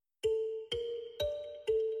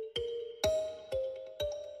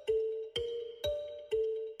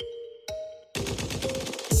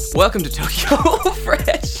Welcome to Tokyo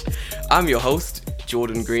Fresh. I'm your host,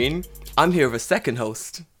 Jordan Green. I'm here with a second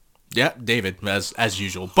host. Yeah, David, as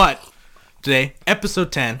usual. But today,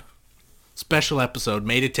 episode 10, special episode,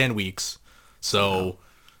 made it 10 weeks. So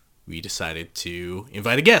we decided to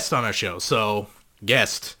invite a guest on our show. So,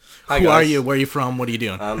 guest, Hi, who guys. are you? Where are you from? What are you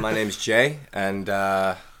doing? My name's Jay, and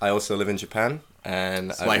I also live in Japan.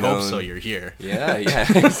 And I hope so. You're here. Yeah.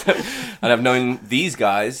 And I've known these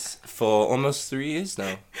guys for almost 3 years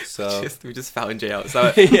now. So We just found Jay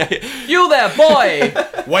outside. yeah. You there, boy!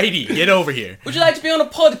 Whitey, get over here. Would you like to be on a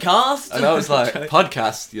podcast? And I was like,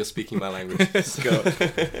 podcast, you're speaking my language. Let's go.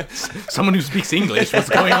 Someone who speaks English. What's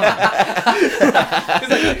going on?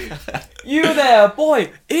 You there,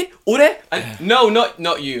 boy! Ore? No,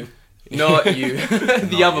 not you. Not you.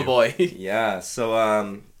 The other you. boy. Yeah, so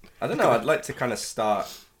I don't know, I'd like to kind of start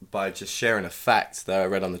by just sharing a fact that I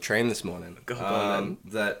read on the train this morning. Go on,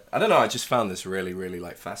 that, I don't know, I just found this really, really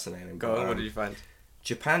like fascinating. Go on, what did you find?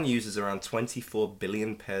 Japan uses around 24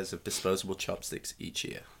 billion pairs of disposable chopsticks each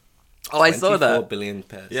year. Oh, I saw 24 that. billion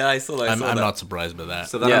pairs. Yeah, I saw that. I'm not surprised by that.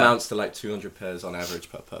 So that Yeah. amounts to like 200 pairs on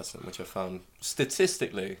average per person, which I found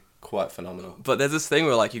statistically quite phenomenal. But there's this thing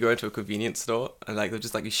where like you go into a convenience store and like they're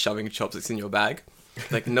just like you shoving chopsticks in your bag.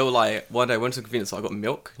 Like no lie, one day I went to a convenience store, I got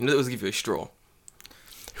milk. You know they always give you a straw.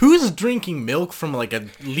 Who's drinking milk from like a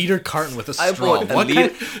liter carton with a I straw? bought a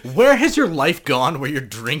Where has your life gone where you're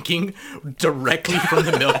drinking directly from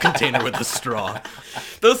the milk container with a straw?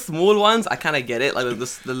 Those small ones, I kind of get it. Like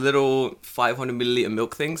the little 500 milliliter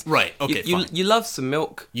milk things. Right, okay, You fine. you love some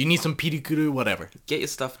milk. You need some pirikuru, whatever. Get your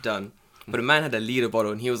stuff done. But a man had a liter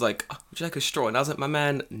bottle and he was like, "Oh, would you like a straw?" And I was like, my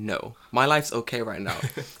man, no. My life's okay right now.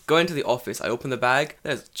 Go into the office, I open the bag,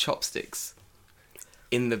 there's chopsticks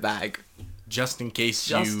in the bag. Just in case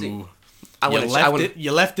Just you...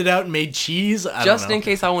 You left it out and made cheese. I just don't know. in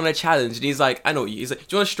case I want a challenge. And he's like, I know you. He's like,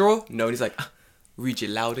 do you want a straw? No. And he's like, read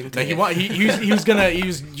your loud and No, clear.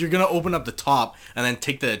 you're gonna open up the top and then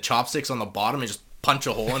take the chopsticks on the bottom and just punch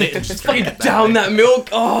a hole in it and just Fucking drink it down that milk.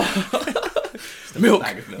 Oh. milk.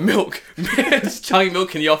 bag of Milk. Just chugging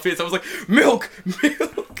milk in the office. I was like, milk.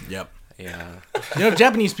 Yep. Yeah. You know, if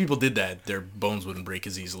Japanese people did that, their bones wouldn't break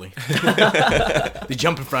as easily. They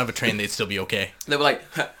jump in front of a train, they'd still be okay. They were like,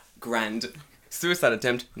 grand. Suicide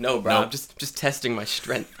attempt? No, bro. Nope. I'm just testing my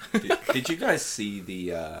strength. Did you guys see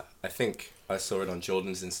the, I think I saw it on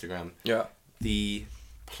Jordan's Instagram, Yeah. the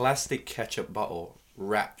plastic ketchup bottle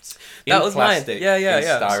wrapped That in was mine. plastic Yeah, in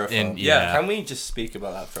yeah. styrofoam. Yeah. Can we just speak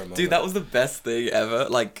about that for a moment? Dude, that was the best thing ever.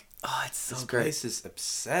 Like, oh, it's so This great. place is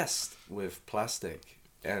obsessed with plastic.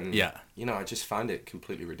 And, Yeah. you know, I just find it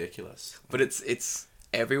completely ridiculous. But it's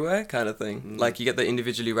everywhere kind of thing. Like, you get the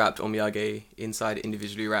individually wrapped omiyage inside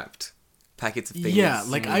individually wrapped packets of things. Yeah,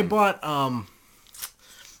 like I bought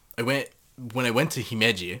when I went to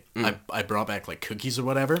Himeji, I brought back like cookies or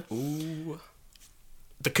whatever. Ooh.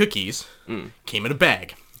 The cookies came in a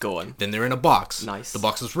bag. Go on. Then they're in a box. Nice. The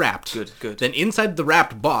box was wrapped. Good, good. Then inside the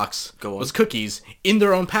wrapped box Go on. was cookies in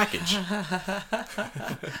their own package.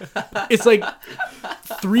 It's like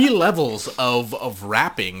 3 levels of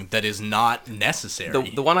wrapping that is not necessary.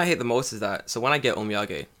 The one I hate the most is that, so when I get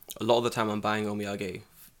omiyage, a lot of the time I'm buying omiyage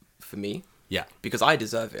for me Yeah. because I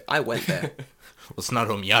deserve it. I went there. Well, it's not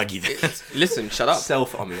omiyagi then. Listen, shut up.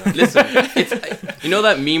 Self-omiyage. Listen, you know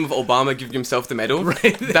that meme of Obama giving himself the medal?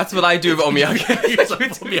 Right. That's what I do with omiyage. It's like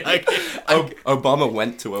omiyagi. Obama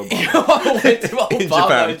went to Obama. I went to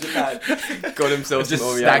Obama In Japan. Got himself some Just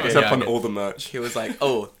omiyage. stacked up Yeah, on yeah. all the merch. He was like,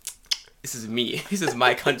 oh, this is me. This is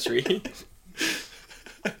my country.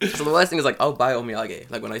 So the worst thing is like, I'll buy omiyage,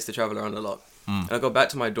 like when I used to travel around a lot. And I go back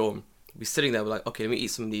to my dorm, be sitting there, we're like, okay, let me eat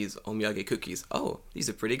some of these omiyage cookies. Oh, these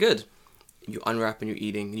are pretty good. You unwrap and you're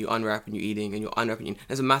eating, and you unwrap and you're eating, and you unwrap and you're eating.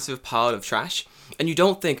 There's a massive pile of trash. And you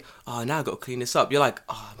don't think, oh, now I've got to clean this up. You're like,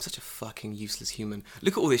 oh, I'm such a fucking useless human.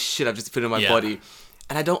 Look at all this shit I've just put in my Yeah. body.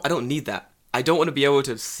 And I don't need that. I don't want to be able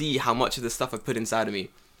to see how much of the stuff I've put inside of me.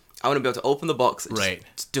 I want to be able to open the box, and Right.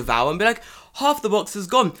 just devour and be like, half the box is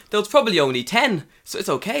gone. There was probably only 10, so it's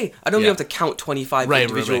okay. I don't Yeah. be able to count 25 Right,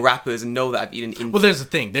 individual right. wrappers and know that I've eaten. Well, there's the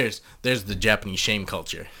thing. There's the Japanese shame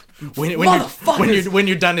culture. When Motherfuckers! you're when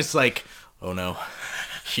you're done, it's like, oh no,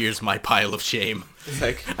 here's my pile of shame. It's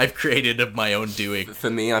like, I've created of my own doing.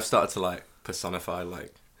 For me, I've started to like personify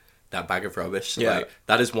like that bag of rubbish. So, Yeah. like,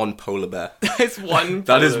 that is one polar bear. it's one.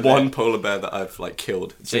 That is polar one bear. polar bear that I've like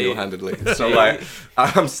killed single-handedly. So like,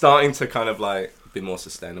 I'm starting to kind of like be more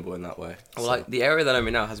sustainable in that way. Well, So- like the area that I'm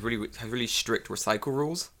in now has really strict recycle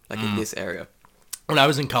rules. Like in this area, When I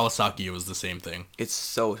was in Kawasaki, it was the same thing. it's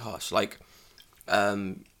so harsh. Like,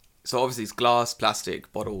 so obviously it's glass,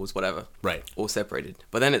 plastic, bottles, whatever. Right. All separated.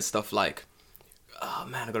 But then it's stuff like oh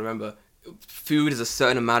man, I gotta remember. Food is a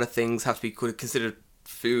certain amount of things have to be considered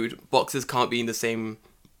food. Boxes can't be in the same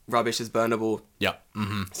rubbish as burnable. Yeah.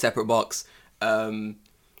 Mm-hmm. Separate box.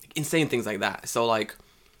 Insane things like that. So like,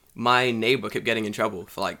 my neighbor kept getting in trouble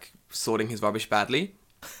for like sorting his rubbish badly.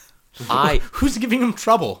 Who's giving him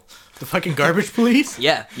trouble? The fucking garbage police?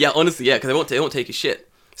 Yeah, honestly, yeah, because they won't take his shit.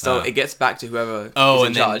 So it gets back to whoever is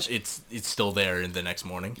in charge. It's still there in the next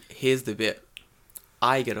morning. Here's the bit.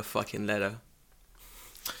 I get a fucking letter.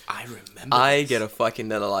 I remember. Get a fucking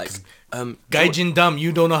letter like, Gaijin dumb,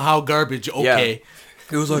 you don't know how garbage. Okay.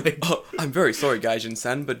 It was like, oh, I'm very sorry,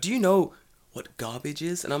 Gaijin-san, but do you know what garbage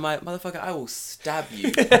is? And I'm like, motherfucker, I will stab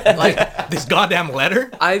you. Like, This goddamn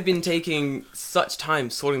letter? I've been taking such time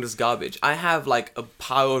sorting this garbage. I have like a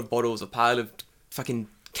pile of bottles, a pile of fucking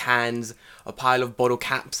cans, a pile of bottle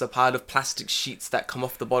caps, a pile of plastic sheets that come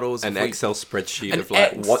off the bottles. An Excel spreadsheet An of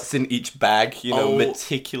like X. what's in each bag, you know, Oh,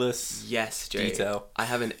 meticulous. Yes, Jay. detail. I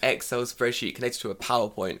have an Excel spreadsheet connected to a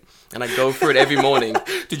PowerPoint, and I go through it every morning.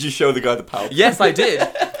 Did you show the guy the PowerPoint? Yes, I did.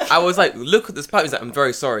 I was like, look at this PowerPoint. He's like, I'm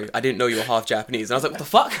very sorry. I didn't know you were half Japanese. And I was like, what the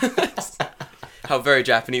fuck? How very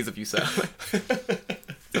Japanese of you, sir.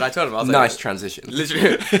 But I told him, I was like, Nice transition.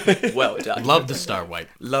 literally, well done. Love the star wipe.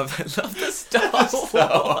 Love the star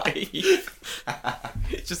wipe.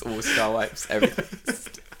 It's just all star wipes, everything.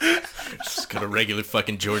 Just got a regular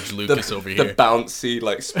fucking George Lucas over The here. bouncy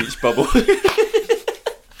like speech bubble. Do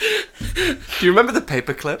you remember the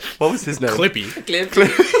paperclip? What was his name? Clippy.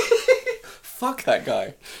 Fuck that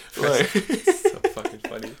guy. Like, So fucking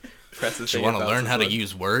funny. Press the Do you thing want to about learn how to someone.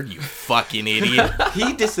 use Word, you fucking idiot?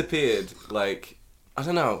 he disappeared. Like, I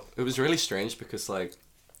don't know. It was really strange because like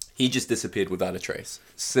he just disappeared without a trace.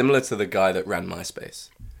 Similar to the guy that ran MySpace.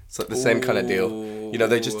 It's like the same kind of deal. You know,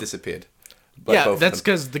 they just disappeared. But Yeah, both of that's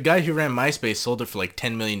them. because the guy who ran MySpace sold it for like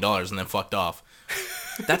 $10 million and then fucked off.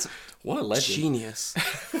 That's What a legend. genius.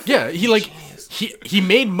 Yeah, he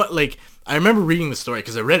made like I remember reading the story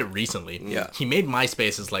because I read it recently. Yeah. He made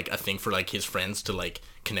MySpace as like a thing for like his friends to like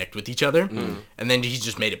connect with each other, and then he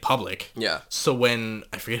just made it public. Yeah. So when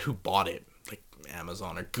I forget who bought it, like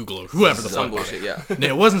Amazon or Google or whoever the Some fuck bought bullshit, it. yeah. No,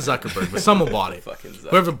 it wasn't Zuckerberg, but someone bought it. Fucking Zuck.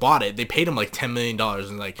 Whoever bought it, they paid him like $10 million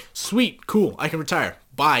and like, sweet, cool, I can retire.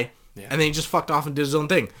 Bye. Yeah. And then he just fucked off and did his own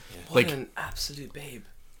thing. What Like, an absolute babe.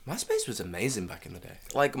 MySpace was amazing back in the day.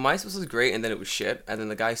 Like, MySpace was great, and then it was shit, and then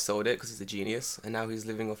the guy sold it because he's a genius, and now he's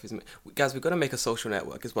living off his... Guys, we've got to make a social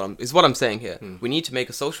network, is what I'm saying here. We need to make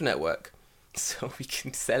a social network so we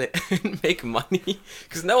can sell it and make money,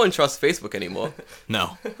 because no one trusts Facebook anymore.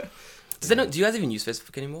 no. Do you guys even use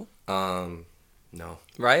Facebook anymore? No.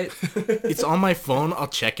 Right? It's on my phone. I'll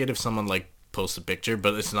check it if someone like posts a picture,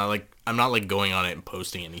 but it's not like I'm not like going on it and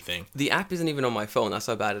posting anything. The app isn't even on my phone. That's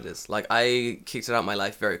how bad it is. Like, I kicked it out of my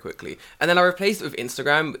life very quickly. And then I replaced it with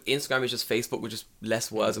Instagram. Instagram is just Facebook with just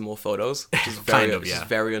less words and more photos, which is Kind of, which is yeah.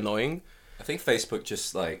 very annoying. I think Facebook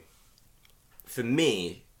just like, for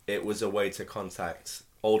me, it was a way to contact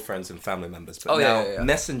old friends and family members. But Oh, yeah, now yeah, yeah.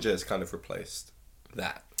 Messenger's kind of replaced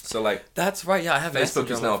that. So like, That's right, yeah, I have Facebook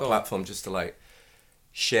Messenger is on my now a phone. platform just to like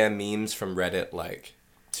share memes from Reddit like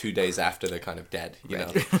 2 days after they're kind of dead, you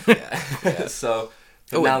know? Yeah. So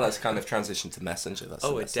Oh, now it- that's kind of transitioned to Messenger. That's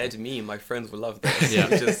Oh, the a best thing. dead meme. My friends will love this. Yeah.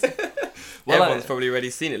 Just, Well, everyone's I- probably already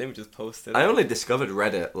seen it. Let me just post it. I only discovered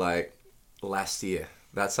Reddit like last year.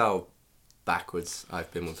 That's how backwards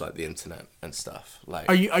I've been with like the internet and stuff. Like,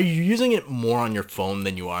 Are you using it more on your phone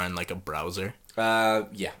than you are in like a browser?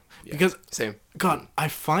 yeah. Because Same. God, I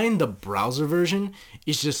find the browser version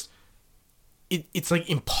is just it's like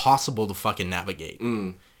impossible to fucking navigate.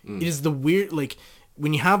 It is the weird like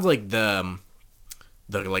when you have like the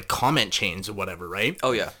like comment chains or whatever, right?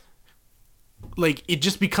 Oh, yeah. Like it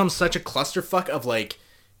just becomes such a clusterfuck of like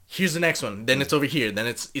here's the next one, then it's over here, then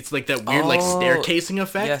it's like that weird like Oh, staircasing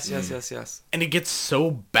effect. Yes. And it gets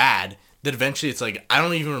so bad that eventually it's like I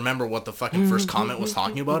don't even remember what the fucking first comment was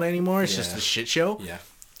talking about anymore. It's just Yeah. a shit show. Yeah.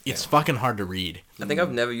 It's fucking hard to read. I think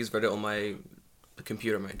I've never used Reddit on my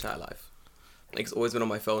computer my entire life. Like, it's always been on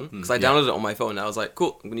my phone. Because I yeah. downloaded it on my phone. And I was like,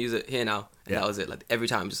 cool, I'm going to use it here now. And Yeah. that was it. Like, every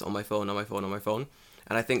time, just on my phone.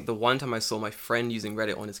 And I think the one time I saw my friend using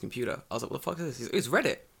Reddit on his computer, I was like, what the fuck is this? It's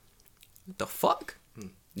Reddit. What the fuck?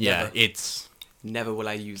 Yeah, Never. it's Never will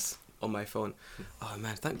I use on my phone. Oh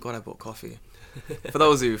man, thank God I bought coffee. For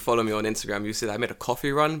those who follow me on Instagram, you see that I made a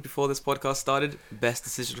coffee run before this podcast started. Best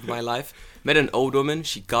decision of my life. Met an old woman.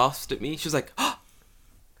 She gasped at me. She was like, "Oh,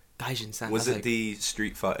 Gaijin-san." Was I it like, the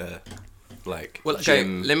Street Fighter, like, Well, okay,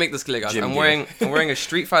 gym? let me make this clear, guys. gym I'm gear? wearing a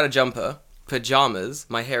Street Fighter jumper, pajamas.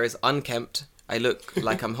 My hair is unkempt. I look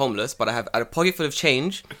like I'm homeless, but I have a pocket full of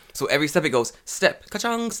change. So every step it goes step,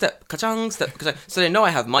 ka-chang, step, ka-chang, step, ka-chang. So they know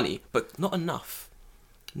I have money, but not enough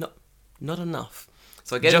not enough.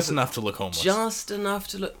 So I get Just enough to look homeless. Just enough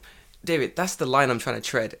to look. David, that's the line I'm trying to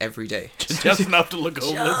tread every day. Just enough to look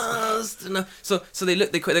homeless. Just enough. So they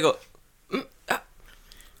look. They go.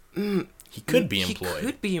 He could be employed. He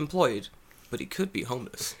could be employed, but he could be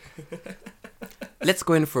homeless. Let's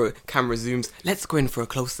go in for a camera zooms. Let's go in for a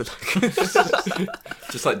closer look.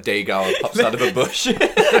 Just like Degar pops out of a bush.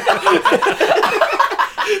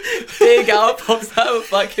 Big out pops out of a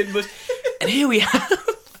fucking bush, and here we have.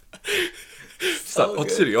 It's like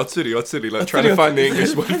Otsuri, like trying to find the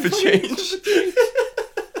English word for change.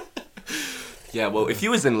 Yeah, well, if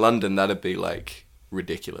you was in London, that'd be like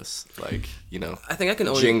ridiculous. Like, you know, I think I can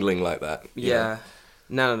only jingling like that. you know? Yeah.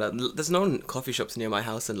 No. There's no coffee shops near my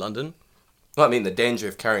house in London. Well, I mean, the danger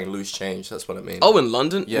of carrying loose change, that's what I mean. Oh, in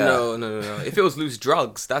London? Yeah. No. If it was loose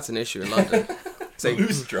drugs, that's an issue in London. It's like,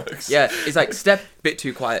 loose drugs. yeah, it's like, step, bit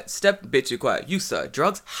too quiet. You, sir,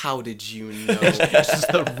 drugs? How did you know? It's just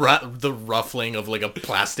the ruffling of like a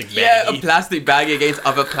plastic baggie. Yeah, a plastic baggie against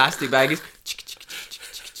other plastic baggies.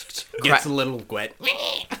 Gets a little wet.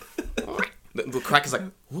 The crack is like,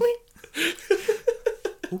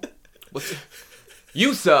 what's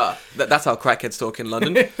you, sir? That's how crackheads talk in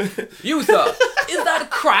London. You, sir, is that a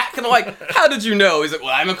crack? And I'm like, how did you know? He's like,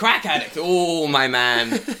 well, I'm a crack addict. Oh, my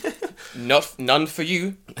man. None for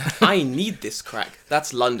you. I need this crack.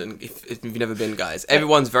 That's London, if you've never been, guys.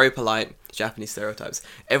 Everyone's very polite. Japanese stereotypes.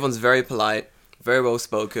 Everyone's very polite, very well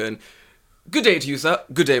spoken. Good day to you, sir.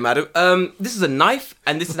 Good day, madam. This is a knife,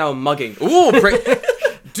 and this is now a mugging. Ooh,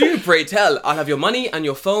 do pray tell. I'll have your money and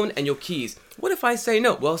your phone and your keys. What if I say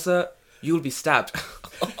no? Well, sir, you'll be stabbed.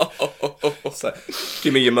 It's like,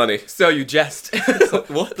 give me your money. So you jest.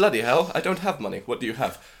 What? Bloody hell, I don't have money. What do you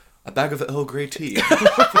have? A bag of Earl Grey tea.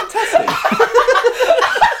 Fantastic.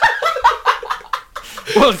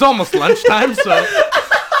 Well, it's almost lunchtime, so...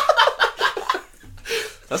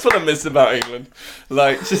 That's what I miss about England.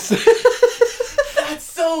 Like, just... That's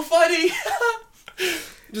so funny.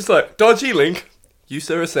 just like, dodgy link. You,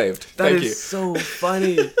 sir, are saved. Thank you. That is so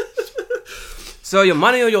funny. So your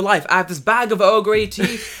money or your life? I have this bag of Earl Grey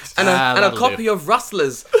tea and a copy of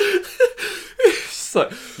Rustlers. It's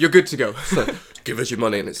like, You're good to go. it's like, give us your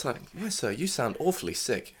money. And it's like, why, sir, you sound awfully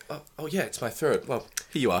sick. Oh yeah, it's my throat. Well,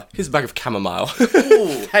 here you are. Here's a bag of chamomile.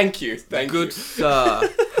 Ooh, Thank you. Thank good you. sir.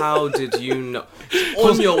 How did you know?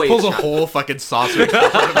 On your way, Pulls a chap. whole fucking saucer out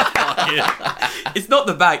of his pocket. It's not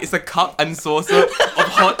the bag. It's a cup and saucer of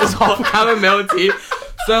hot chamomile tea.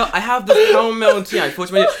 Sir, I have this chamomile tea.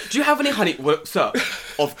 Unfortunately, do you have any honey? Well, sir,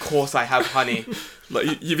 of course I have honey.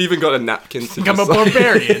 Like, you've even got a napkin to I'm a just, like,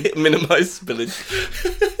 barbarian. minimize spillage.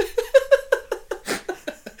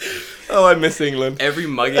 Oh, I miss England. Every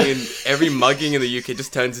mugging in the UK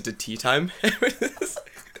just turns into tea time.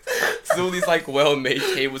 There's all these like well-made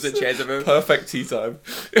tables and chairs everywhere. Perfect tea time.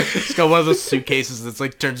 It's got one of those suitcases that's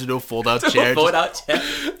like turns into a fold-out chair. Fold out chair.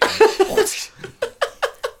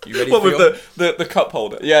 You ready What for with the cup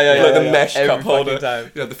holder? Yeah. Like the mesh Every cup holder. fucking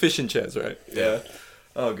time. Yeah, the fishing chairs, right? Yeah.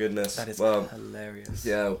 Oh goodness. That is well, hilarious.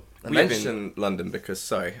 yeah. I mentioned London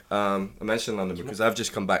because I've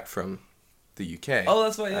just come back from the UK. Oh,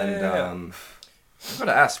 that's why. I've got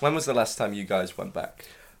to ask, when was the last time you guys went back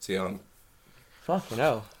to your home? Fucking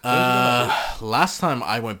hell. Last time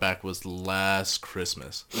I went back was last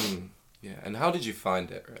Christmas. Yeah, and how did you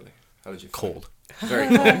find it, really? How did you find Cold. it? Very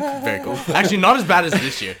cold. Very cold. Actually, not as bad as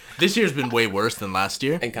this year. This year's been way worse than last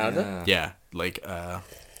year. In Canada? Yeah, like,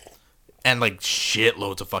 and like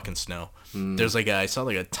shitloads of fucking snow. There's like I saw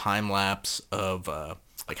like a time lapse of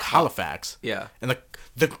like Halifax. Yeah. And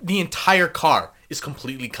the entire car is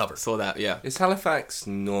completely covered. Saw that, yeah. Is Halifax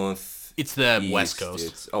north? It's the East, West Coast.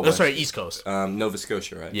 it's- Oh, West sorry, Coast. East Coast. Nova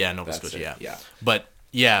Scotia, right? Yeah, Nova That's Scotia. it. Yeah. Yeah. But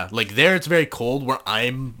yeah, like there it's very cold. Where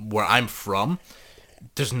I'm from,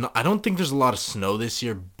 I don't think there's a lot of snow this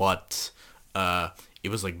year, but it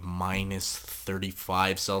was like minus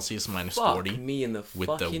 35 Celsius, minus Fuck 40 me in the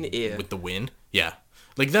fucking ear. with the wind. Yeah,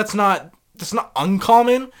 like that's not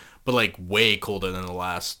uncommon, but like way colder than the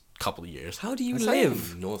last couple of years. How do you It's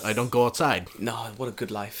live? like north. I don't go outside. No, what a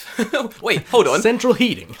good life. Wait, hold on. Central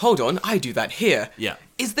heating. Hold on, I do that here. Yeah.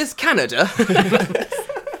 Is this Canada?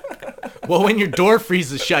 Well, when your door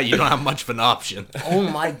freezes shut, you don't have much of an option. Oh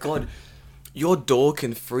my god. Your door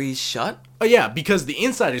can freeze shut? Oh yeah, because the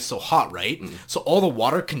inside is so hot, right? So all the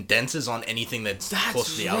water condenses on anything that's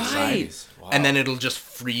close to the outside, right. and then it'll just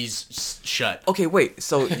freeze shut. Okay, wait,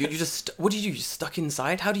 so you just... What did you stuck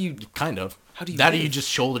inside? How do you... Kind of. How do you That or live? you just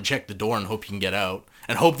shoulder check the door and hope you can get out,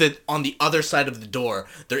 and hope that on the other side of the door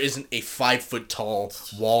there isn't a 5-foot tall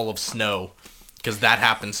wall of snow, because that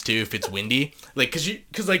happens too if it's windy. Like,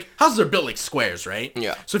 because like houses are built like squares, right?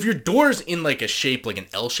 Yeah. So if your door's in like a shape, like an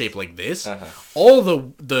L shape like this, all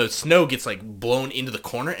the snow gets like blown into the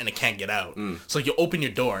corner and it can't get out. So like you open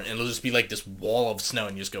your door and it'll just be like this wall of snow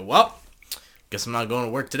and you just go, well, guess I'm not going to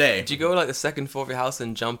work today. Do you go like the second floor of your house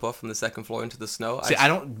and jump off from the second floor into the snow? See, I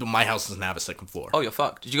don't. My house doesn't have a second floor. Oh, you're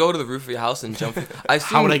fucked. Did you go to the roof of your house and jump?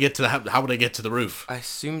 How would I get to how would I get to the roof? I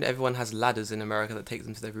assumed everyone has ladders in America that take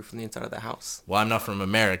them to their roof from the inside of their house. Well, I'm not from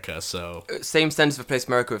America, so Same sentence for place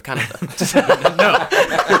America with Canada.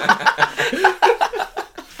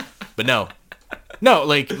 but no.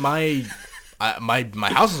 Like my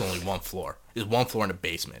house is only one floor. It's one floor and a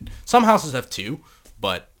basement. Some houses have two,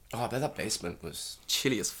 but Oh, I bet that basement was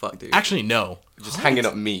Chilly as fuck, dude. actually no. just hanging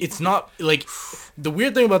up meat. It's not like the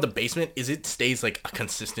weird thing about the basement is it stays like a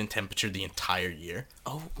consistent temperature the entire year.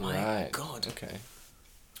 Oh my Right. god. Okay.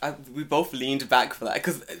 We both leaned back for that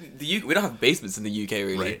because we don't have basements in the UK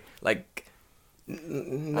really. Right. Like,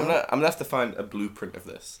 I'm gonna have to find a blueprint of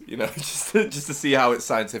this, you know, just to see how it's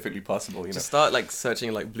scientifically possible, you know. just start like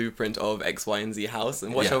searching like blueprint of X, Y, and Z house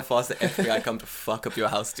and watch Yeah. how fast the FBI come to fuck up your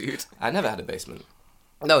house, dude. I never had a basement.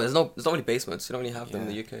 No, there's not really basements. You don't really have them in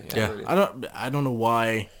the UK. Really. I don't know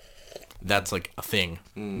why that's like a thing.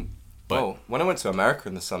 But Oh, when I went to America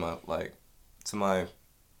in the summer, like to my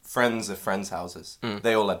friends' houses,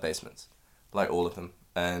 they all had basements, like all of them,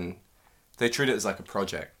 and they treat it as like a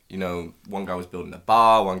project. You know, one guy was building a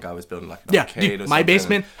bar, one guy was building like an yeah, arcade dude, or my something.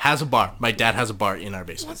 basement has a bar. My dad has a bar in our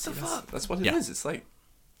basement. What the fuck? That's what it Yeah. is. It's like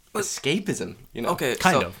escapism, you know. Okay,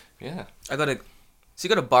 Kind so of. Yeah. So you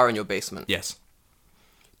got a bar in your basement. Yes.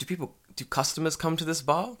 Do customers come to this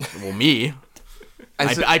bar? Well, me. And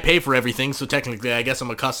I pay for everything, so technically, I guess I'm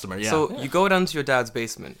a customer. Yeah. So you go down to your dad's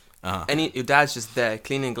basement. Your dad's just there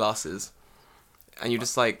cleaning glasses, and you're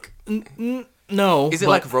just like, no. is it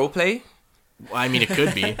but- like roleplay? I mean, it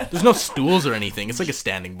could be. There's no stools or anything. It's like a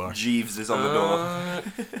standing bar. Jeeves is on the door.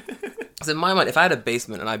 So in my mind, if I had a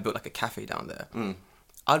basement and I built like a cafe down there,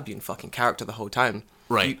 I'd be in fucking character the whole time.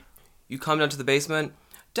 Right. You come down to the basement,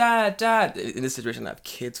 Dad. In this situation, I have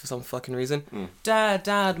kids for some fucking reason.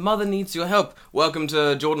 Dad, Mother needs your help. Welcome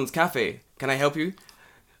to Jordan's cafe. Can I help you?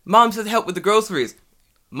 Mom says help with the groceries.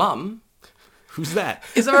 Mum? Who's that?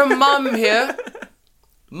 Is there a mum here?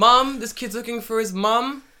 Mum? This kid's looking for his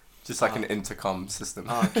mum? Just like an intercom system.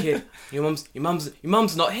 Oh, kid, your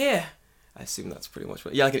mum's not here. I assume that's pretty much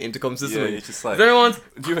what. Yeah, like an intercom system. Yeah, you're just like. Everyone's.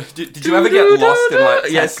 Did you ever get lost in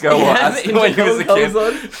like Yes, Tesco or yeah, Asda when you was a intercom kid? comes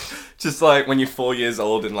on. Just like when you're 4 years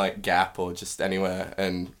old in like Gap or just anywhere,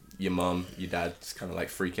 and your mum, your dad, just kind of like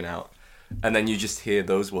freaking out, and then you just hear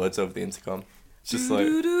those words over the intercom. Just like.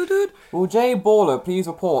 Will Jay Baller please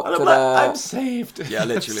report to I'm saved. Yeah, I'm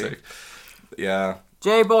literally. saved. Yeah.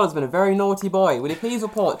 Jay Baller's been a very naughty boy. Will you please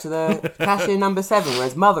report to the cashier number 7 where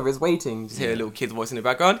his mother is waiting? Just hear a little kid's voice in the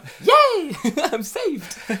background. Yay! I'm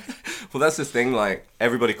saved. Well, that's the thing. Like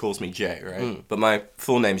everybody calls me Jay, right? But my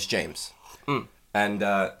full name's James. And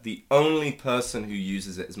the only person who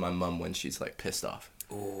uses it is my mum when she's like pissed off.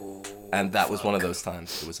 Oh, And that was one of those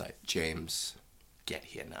times. It was like, James, get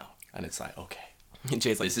here now. And it's like, okay.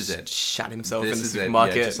 Jay's like, This is it. Shat himself This in the is it.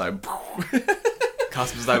 supermarket. Yeah, just like,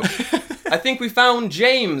 Customer's like, I think we found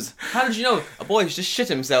James. How did you know? A boy just shit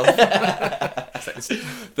himself.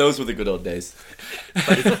 those were the good old days.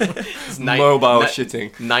 It's Mobile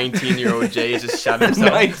shitting. 19-year-old Jay just shat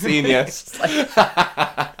himself. 19, yes.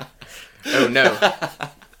 Oh no.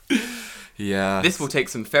 Yeah. This will take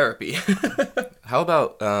some therapy. How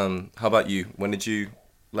about you? When did you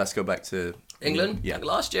last go back to England? Yeah. Like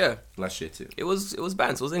last year. Last year too. It was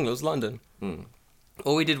Banff, it was England, it was London.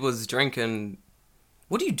 All we did was drink and...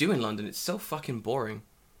 What do you do in London? It's so fucking boring.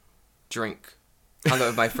 Drink. Hung out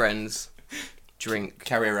with my friends. Drink.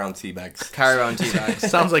 Carry around tea bags. Carry around tea bags.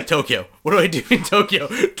 Sounds like Tokyo. What do I do in Tokyo?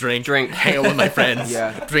 Drink. Hang out with my friends.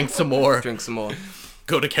 Yeah. Drink some more. Drink some more.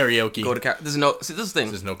 Go to karaoke. There's no... See, this is the thing.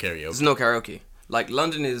 There's no karaoke. There's no karaoke. Like,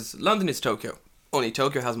 London is Tokyo. Only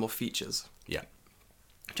Tokyo has more features. Yeah.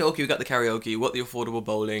 Tokyo, we got the karaoke, we got the affordable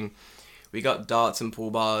bowling, we got darts and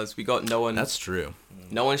pool bars, we got no one... That's true.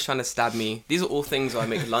 No one's trying to stab me. These are all things that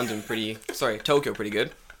make Tokyo pretty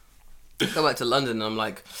good. Go back to London and I'm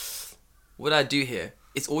like, what do I do here?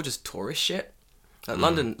 It's all just tourist shit. Like,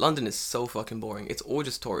 London is so fucking boring. It's all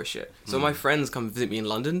just tourist shit. So my friends come visit me in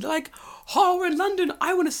London. They're like, oh, we're in London.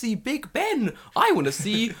 I want to see Big Ben. I want to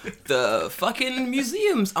see the fucking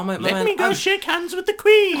museums. I'm like, Let me go shake hands with the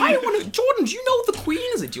Queen. I want to... Jordan, do you know who the Queen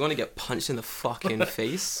is? Do you want to get punched in the fucking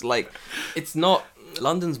face? Like, it's not...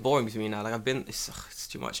 London's boring to me now. Like, I've been... It's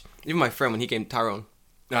too much. Even my friend, when he came... Tyrone.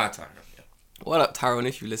 Ah, Tyrone. What up, Tyrone?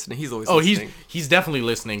 If you're listening, he's always Oh, listening. he's definitely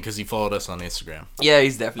listening because he followed us on Instagram. Yeah,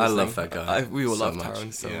 he's definitely I listening. love that guy We all so love much.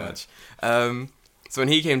 Tyrone so Yeah. much. So when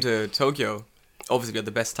he came to Tokyo, obviously we had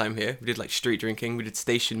the best time here. We did like street drinking. We did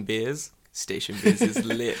station beers. Station beers is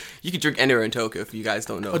lit. You can drink anywhere in Tokyo if you guys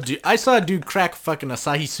don't know. Oh, dude, I saw a dude crack fucking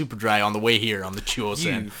Asahi Super Dry on the way here on the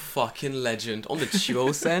Chuo-sen. You fucking legend. On the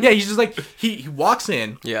Chuo-sen? Yeah, he's just like, he walks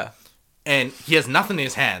in, Yeah. and he has nothing in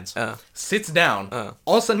his hands. Sits down.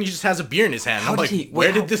 All of a sudden, he just has a beer in his hand. I'm did like, he- where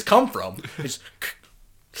wait, did how- this come from? It's,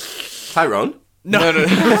 Tyrone? no,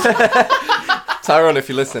 Tyrone, if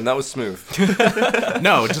you listen, that was smooth.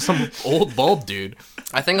 no, just some old bald dude.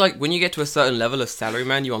 I think like when you get to a certain level of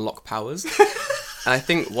salaryman, you unlock powers. And I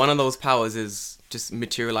think one of those powers is just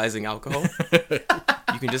materializing alcohol.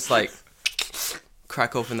 You can just like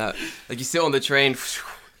crack open that. Like you sit on the train,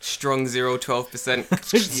 strong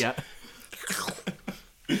 12%. Yeah.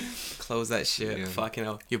 Close that shit. Yeah. Fucking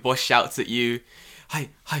hell. Your boss shouts at you. Hi,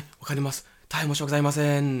 wakarimasu. Taimosho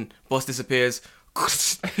gozaimasen. Boss disappears.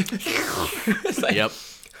 It's like, Yep.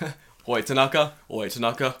 Oi Tanaka.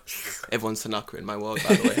 Everyone's Tanaka in my world,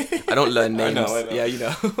 by the way. I don't learn names. I know. Yeah, you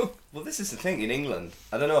know. Well, this is the thing in England.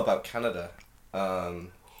 I don't know about Canada.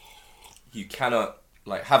 You cannot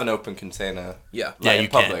like have an open container. Yeah. Yeah, Like, you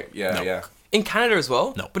in public. can't. Yeah, No. yeah. In Canada as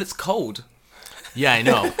well. No. But it's cold. Yeah, I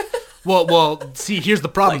know. Well, see, here's the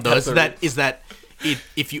problem Like though. pepper. Is that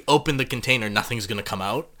if you open the container, nothing's gonna come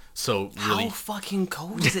out. So really, How fucking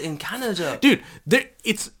cold is it in Canada? dude,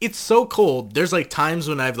 it's so cold. There's like times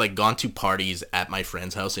when I've like gone to parties at my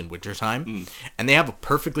friend's house in wintertime, and they have a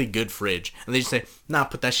perfectly good fridge, and they just say, "Nah,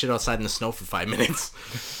 put that shit outside in the snow for 5 minutes,"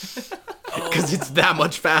 because it's that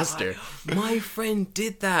much faster. My friend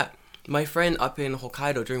did that. My friend up in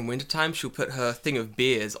Hokkaido during wintertime, she'll put her thing of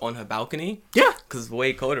beers on her balcony. Yeah, Because it's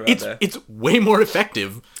way colder out there. it's way more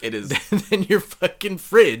effective. It is. than your fucking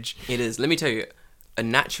fridge. It is. Let me tell you, a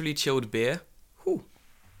naturally chilled beer, whew,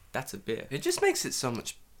 that's a beer. It just makes it so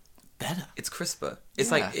much better. It's crisper. It's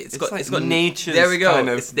Yeah, like it's it's got like it's got nature's There we go. kind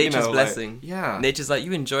of, It's nature's like- blessing. yeah. Nature's like,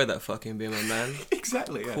 you enjoy that fucking beer, my man.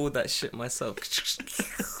 Exactly. Yeah. Called that shit myself.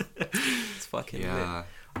 It's fucking Yeah. lit.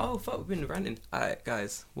 Oh fuck, we've been ranting. Alright,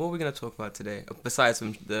 guys, what are we gonna talk about today? Besides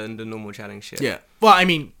from the normal chatting shit. Yeah. Well, I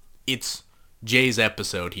mean, it's Jay's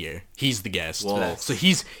episode here. He's the guest. Whoa. So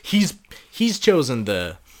he's chosen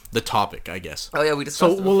the topic, I guess. Oh yeah, we So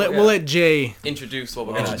discussed. it we'll before, we'll let Jay. introduce what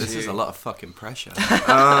we're Oh, gonna this do. is a lot of fucking pressure.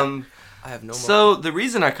 I have no more. So the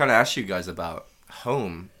reason I kind of asked you guys about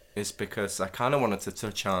home is because I kind of wanted to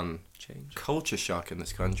touch on Change. culture shock in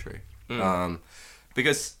this country.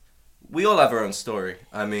 Because we all have our own story.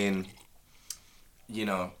 I mean, you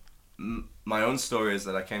know, my own story is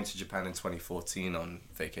that I came to Japan in 2014 on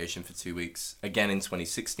vacation for 2 weeks, again in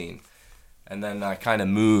 2016. And then I kind of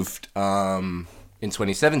moved in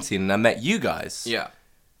 2017 and I met you guys. Yeah.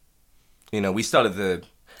 You know, we started the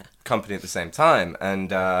company at the same time,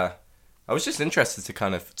 and I was just interested to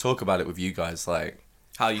kind of talk about it with you guys, like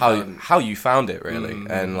How you found- how you found it really,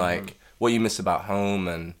 and like what you miss about home,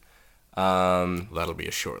 and That'll be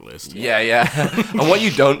a short list. yeah, and what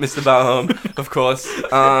you don't miss about home, of course.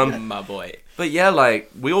 my boy. But yeah, like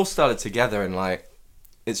we all started together, and like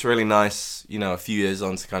it's really nice, you know, a few years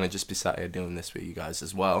on to kind of just be sat here doing this with you guys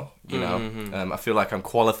as well. You know, I feel like I'm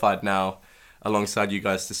qualified now alongside you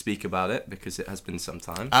guys to speak about it because it has been some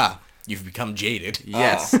time. You've become jaded.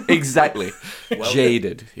 Yes, exactly.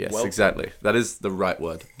 Jaded. Yes, Welcome. exactly. That is the right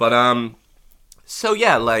word. But so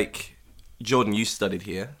yeah, like Jordan, you studied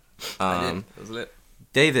here. I did. It was lit.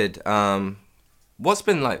 David, What's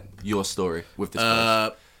been like your story with this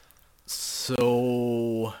place?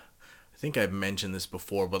 So I think I've mentioned this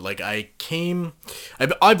before, but like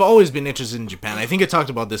I've always been interested in Japan. I think I talked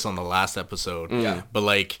about this on the last episode. Yeah. But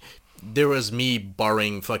like there was me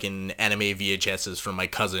borrowing fucking anime VHSs from my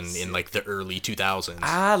cousin in like the early 2000s.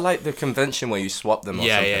 Like the convention where you swap them. Or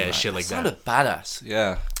Yeah, something, yeah, right? shit like that. Sounded badass.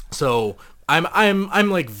 Yeah. So I'm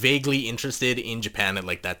like vaguely interested in Japan at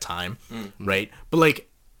like that time, right? But like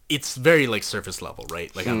it's very like surface level,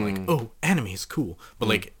 right? Like I'm like, oh, anime is cool, but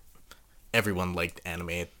like everyone liked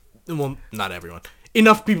anime. Well, not everyone.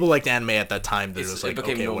 Enough people liked anime at that time that it was like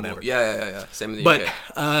okay, normal. whatever. Yeah. Same in the But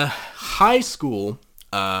UK. high school,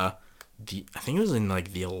 I think it was in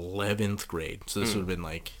like the 11th grade. So this would have been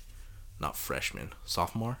like not freshman,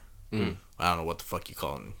 sophomore. I don't know what the fuck you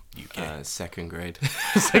call it in UK. Second grade.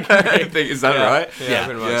 I think, is that right? Yeah.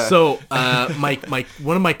 pretty much. Yeah. So my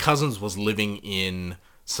one of my cousins was living in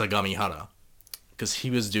Sagamihara because he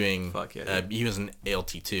was doing Fuck yeah, he was an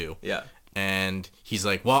ALT2. Yeah. And he's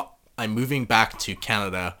like, well, I'm moving back to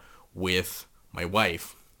Canada with my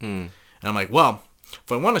wife. And I'm like, well, if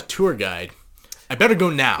I want a tour guide, I better go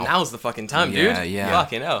now. Now's the fucking time, Yeah, dude. yeah.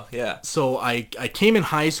 Fucking hell, yeah. So I came in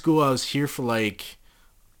high school. I was here for like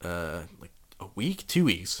a week, 2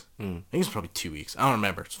 weeks. I think it's probably 2 weeks. I don't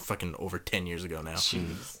remember. It's fucking over 10 years ago now.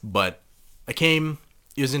 Jeez. But I came.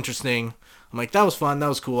 It was interesting. I'm like, that was fun. That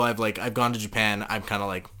was cool. I've gone to Japan. I'm kind of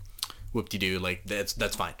like, whoop-de-doo. Like that's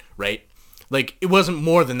fine, right? Like it wasn't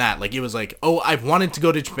more than that. Like it was like, oh, I've wanted to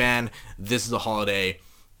go to Japan. This is a holiday,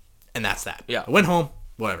 and that's that. Yeah. I went home.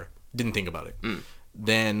 Whatever. Didn't think about it.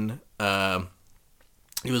 Then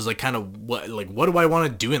it was like kind of what do I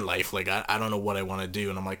want to do in life? Like I don't know what I want to do,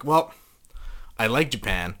 and I'm like, well, I like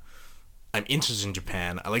Japan. I'm interested in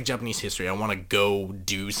Japan. I like Japanese history. I want to go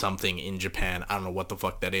do something in Japan. I don't know what the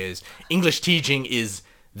fuck that is. English teaching is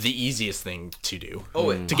the easiest thing to do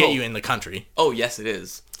to get you in the country. Oh, yes, it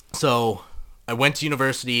is. So I went to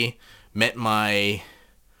university, met my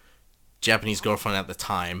Japanese girlfriend at the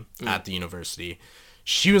time at the university.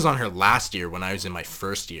 She was on her last year when I was in my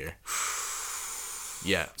first year.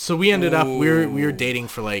 Yeah. So we ended up, we were dating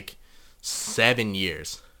for like 7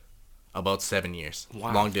 years. About 7 years.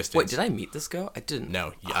 Wow. Long distance. Wait, did I meet this girl? I didn't.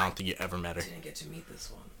 No, I don't think you ever met her. I didn't get to meet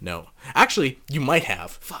this one. No. Actually, you might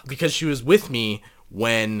have. Fuck. Because she was with me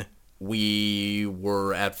when we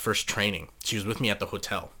were at first training. She was with me at the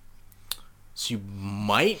hotel. So you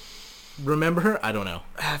might remember her? I don't know.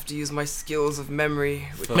 I have to use my skills of memory.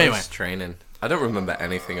 Anyway. Training. I don't remember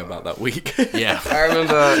anything about that week. Yeah. I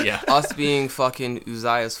remember Yeah. us being fucking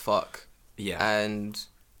Uzai as fuck. Yeah. And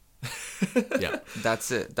Yeah.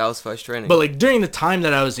 that's it. That was first training. But like during the time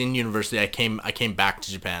that I was in university, I came back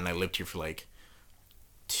to Japan. I lived here for like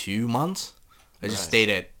 2 months. I just stayed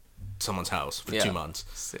at someone's house for 2 months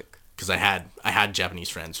Sick. because I had Japanese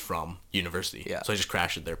friends from university. Yeah. So I just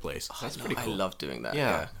crashed at their place. That's pretty cool. I love doing that.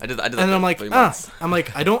 Yeah. I did that And for I'm like, 3 months.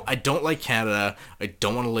 I don't like Canada. I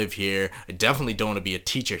don't want to live here. I definitely don't want to be a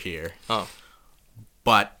teacher here. Oh.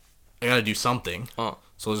 But I got to do something. Oh.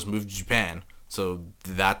 So I'll just move to Japan. So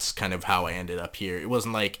that's kind of how I ended up here. It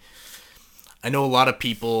wasn't like, I know a lot of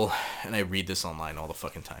people, and I read this online all the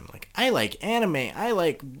fucking time, like, I like anime, I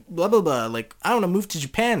like blah, blah, blah. Like, I want to move to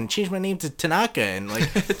Japan and change my name to Tanaka. And like,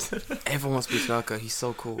 Everyone wants to be Tanaka. He's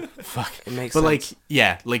so cool. fuck. It makes but sense. like,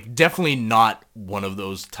 yeah, like definitely not one of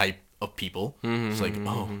those type of people. It's like,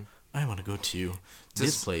 oh, I want to go to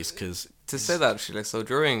this place because To say that, actually, like, so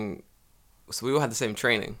we all had the same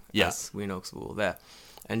training. Yeah. As we know, because we were all there.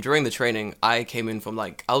 And during the training, I came in from,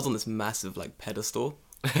 like, I was on this massive, like, pedestal.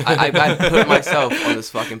 I put myself on this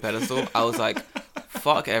fucking pedestal. I was like,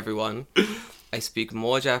 fuck everyone. I speak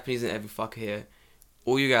more Japanese than every fucker here.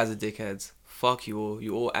 All you guys are dickheads. Fuck you all.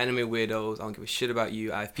 You all anime weirdos. I don't give a shit about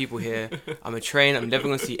you. I have people here. I'm a train. I'm never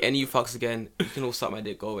going to see any of you fucks again. You can all suck my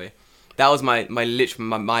dick. Go away. That was my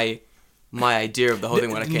idea of the whole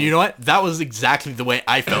thing when I came. You know what? That was exactly the way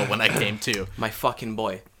I felt when I came too. My fucking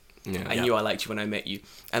boy. Yeah. I knew I liked you when I met you.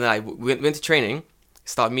 And then I went to training,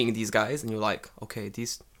 started meeting these guys, and you're like, okay,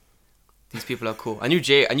 these people are cool. I knew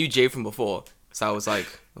Jay from before, so I was like,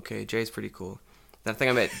 okay, Jay's pretty cool. Then I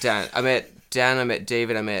think I met Dan. I met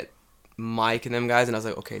David, I met Mike and them guys, and I was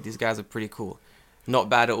like, okay, these guys are pretty cool. Not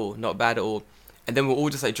bad at all. And then we're all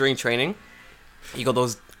just like, during training, you got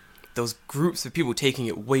those groups of people taking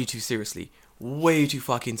it way too seriously. Way too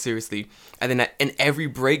fucking seriously. And then in every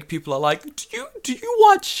break, people are like, do you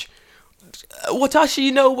watch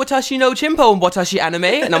Watashi no Chimpo and Watashi anime?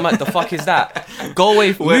 And I'm like, the fuck is that? Go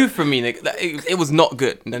away, move from me, nigga. It was not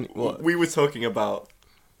good. And then what? We were talking about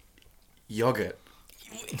yogurt.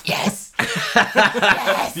 Yes.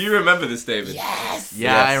 Do you remember this, David? Yes.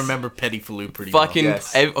 Yeah, Yes. I remember Petty Faloo pretty Fucking well.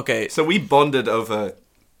 Yes. okay. So we bonded over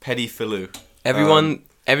Petty Filou.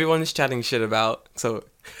 Everyone's chatting shit about. So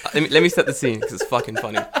let me set the scene because it's fucking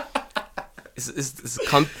funny. It's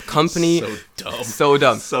company. So dumb. So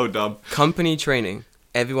dumb. So dumb. Company training.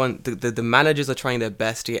 Everyone, the managers are trying their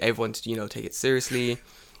best to get everyone to, take it seriously,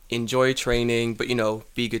 enjoy training, but,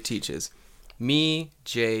 be good teachers. Me,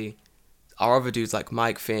 Jay, our other dudes like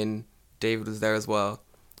Mike, Finn, David was there as well.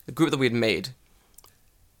 The group that we had made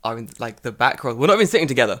are in, like, the background. We're not even sitting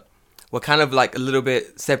together. We're kind of, like, a little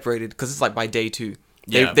bit separated because it's, like, by day 2.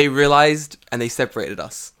 They realized and they separated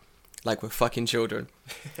us. Like, we're fucking children.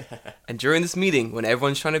 And during this meeting, when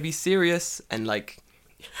everyone's trying to be serious and, like,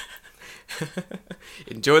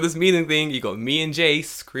 enjoy this meeting thing, you got me and Jay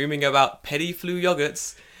screaming about Petty Flu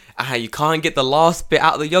yogurts and how you can't get the last bit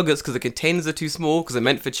out of the yogurts because the containers are too small because they're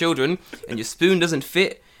meant for children and your spoon doesn't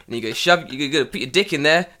fit and you gotta put your dick in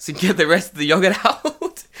there so you can get the rest of the yogurt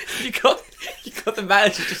out. you got the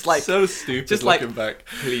manager just like So stupid. just looking like back.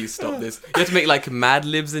 please stop this. You have to make like Mad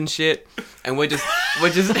Libs and shit we're just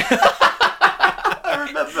I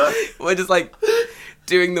remember. we're just like,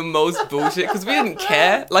 doing the most bullshit because we didn't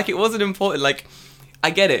care. Like, it wasn't important. Like, I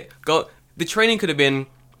get it. The training could have been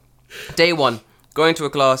day one, go into a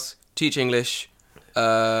class, teach English.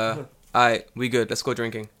 Alright, we good. Let's go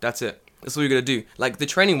drinking. That's it. That's all you're gonna do. Like, the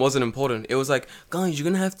training wasn't important. It was like, guys, you're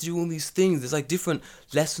gonna have to do all these things. There's like different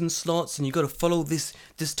lesson slots, and you gotta follow this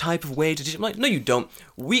type of way to teach. I'm like, no, you don't.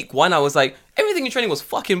 Week one, I was like, everything in training was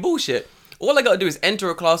fucking bullshit. All I gotta do is enter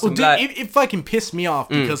a class and Dude, be like, it fucking pissed me off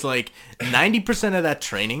because like 90% of that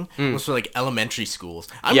training was for like elementary schools.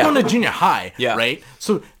 I'm Yeah. going to junior high, Yeah. right?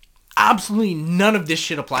 So absolutely none of this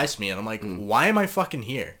shit applies to me, and I'm like, why am I fucking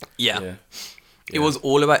here? yeah. It was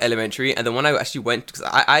all about elementary, and then when I actually went, because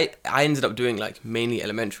I ended up doing like mainly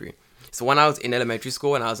elementary. So when I was in elementary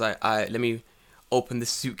school, and I was like, let me open this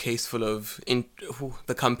suitcase full of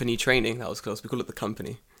the company training. That was close. We call it the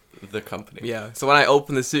company. The company. Yeah. So when I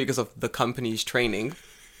opened the suitcase of the company's training,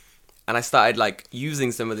 and I started like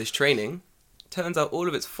using some of this training, turns out all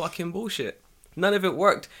of it's fucking bullshit. None of it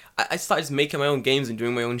worked. I started just making my own games and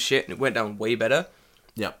doing my own shit, and it went down way better.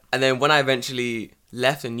 Yep. And then when I eventually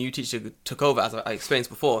left, a new teacher took over, as I explained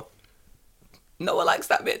before. No one likes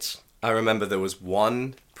that bitch. I remember there was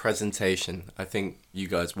one presentation. I think you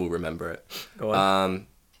guys will remember it. Go on.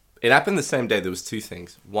 It happened the same day. There was two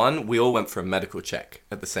things. One, we all went for a medical check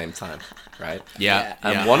at the same time, right? Yeah.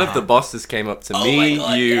 And one of the bosses came up to me, my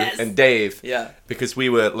God, you, yes. and Dave. Yeah. Because we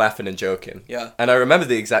were laughing and joking. Yeah. And I remember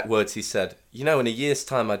the exact words he said. You know, in a year's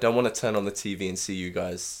time, I don't want to turn on the TV and see you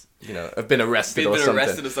guys, you know, have been arrested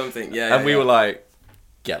or something. Yeah. And we were like,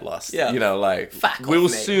 get lost. Yeah. You know, like, Fuck off, we'll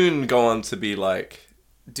mate. soon go on to be like,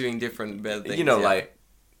 doing different better things. you know, yeah. like,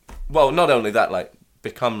 well, not only that, like,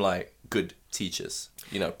 become like good teachers.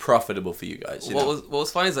 You know, profitable for you guys. You know? What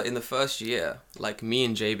was funny is that in the first year, like, me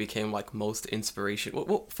and Jay became like most inspirational.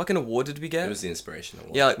 What fucking award did we get? It was the inspirational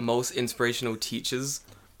one. Yeah, like most inspirational teachers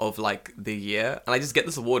of like the year, and I just get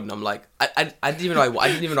this award, and I'm like, I didn't even know I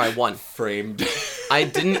didn't even know I won. Framed. I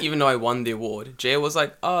didn't even know I won the award. Jay was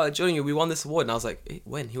like, "Oh, Junior, we won this award," and I was like, "Eh,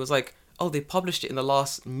 when?" He was like, "Oh, they published it in the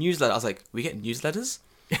last newsletter." I was like, "We get newsletters?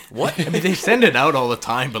 What?" I mean, they send it out all the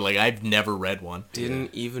time, but like I've never read one.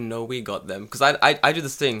 Didn't even know we got them, because I do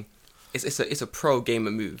this thing. It's a pro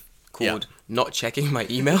gamer move called not checking my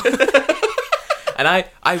email. And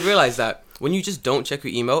I realized that when you just don't check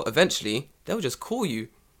your email, eventually they'll just call you,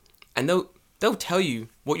 and they'll tell you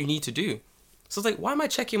what you need to do. So it's like, why am I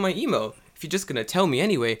checking my email if you're just gonna tell me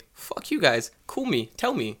anyway? Fuck you guys, call me,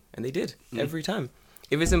 tell me, and they did every time.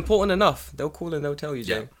 If it's important enough, they'll call and they'll tell you.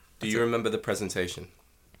 Jay. Do you remember the presentation?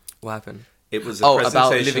 What happened? It was a About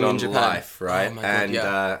presentation living in on Japan. life, right? Oh my God, and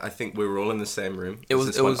yeah. I think we were all in the same room. It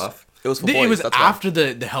was for boys. It was that's why. after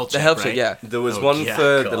the health check, health check, right? yeah. There was Oh, one yeah,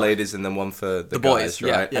 for God. the ladies and then one for the boys, guys,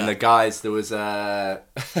 yeah. right? Yeah. And the guys, there was a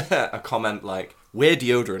comment like, wear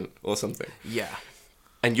deodorant or something. Yeah.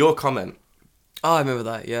 And your comment, Oh, I remember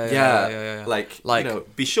that. Yeah. like, Like- you know,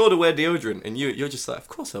 be sure to wear deodorant. And you're just like, of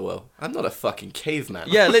course I will. I'm not a fucking caveman.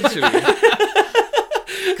 Yeah, literally.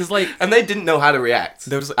 Because like, And they didn't know how to react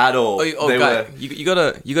They were just- at all. oh, They guy, were,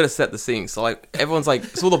 you gotta set the scene. So like, everyone's like,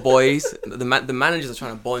 it's all the boys. The managers are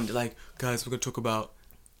trying to bond. They're like, guys, we're gonna talk about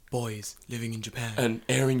boys living in Japan. and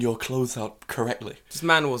airing your clothes out correctly. This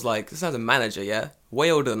man was like, this guy's a manager, yeah,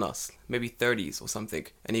 way older than us, maybe 30s or something.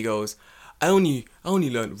 And he goes, I only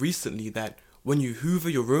learned recently that when you hoover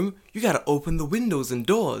your room, you gotta open the windows and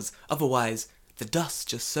doors, otherwise the dust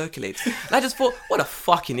just circulates. And I just thought, what a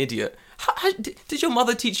fucking idiot. How, did your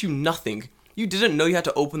mother teach you nothing? You didn't know you had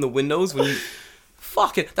to open the windows when you...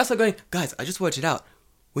 Fuck it. That's like going, guys, I just worked it out.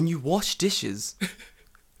 When you wash dishes,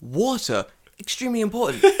 water, extremely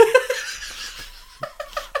important.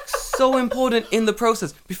 So important in the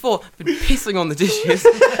process. Before, I've been pissing on the dishes.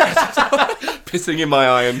 Pissing in my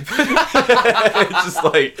iron. It's just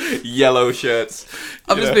like yellow shirts.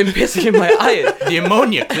 I've you just know. been pissing in my iron. The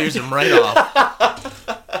ammonia clears them right off.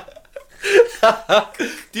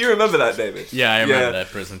 Do you remember that, David? Yeah, I remember that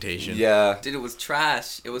presentation. Yeah. Dude, it was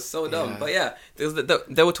trash. It was so dumb. Yeah. But yeah, they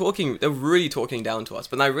were really talking down to us.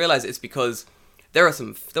 But I realized it's because there were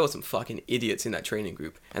some fucking idiots in that training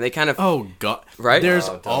group, and they kind of. Oh god. Right? There's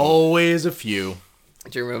Oh, don't. always a few.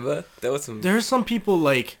 Do you remember? There was some. There's some people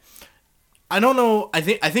like I don't know. I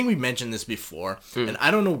think we mentioned this before, and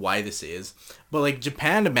I don't know why this is, but like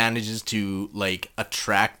Japan manages to like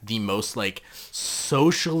attract the most like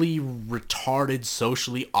socially retarded,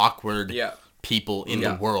 socially awkward Yeah. people in Yeah.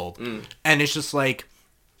 the world, and it's just like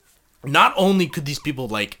not only could these people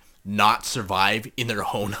like not survive in their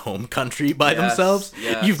own home country by Yes, themselves,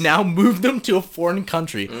 yes. you've now moved them to a foreign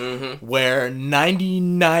country where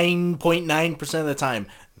 99.9% of the time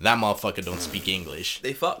that motherfucker don't speak English.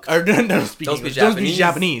 They fuck. Or don't speak Don't English. speak Don't speak Japanese.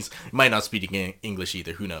 Japanese. Might not speak English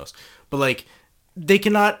either. Who knows? But like, they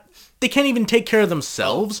can't even take care of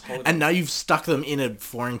themselves, hold on. and now you've stuck them in a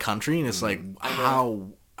foreign country, and it's like, how?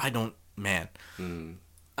 I don't, man. I'm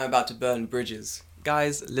about to burn bridges.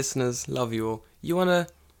 Guys, listeners, love you all. You wanna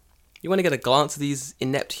get a glance at these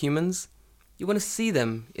inept humans? You wanna see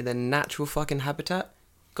them in their natural fucking habitat?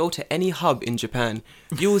 Go to any hub in Japan.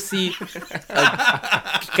 You will see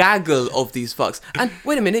a gaggle of these fucks. And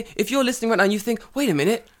wait a minute, if you're listening right now and you think, wait a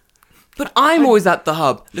minute, but I'm always at the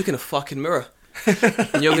hub. Look in a fucking mirror.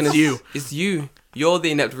 And you're gonna It's you. It's you. You're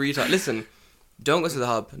the inept retard. Listen, don't go to the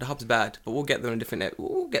hub. The hub's bad, but we'll get there on a different.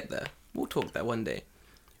 We'll get there. We'll talk there one day.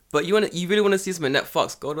 But you really wanna see some inept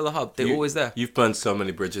fucks? Go to the hub. They're always there. You've burned so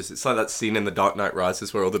many bridges. It's like that scene in The Dark Knight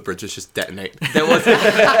Rises where all the bridges just detonate. There was.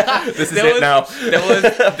 This is it now.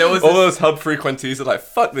 There was. All those hub frequencies are like,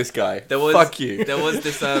 fuck this guy. Fuck you. There was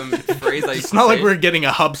this phrase I used It's to not say. like we're getting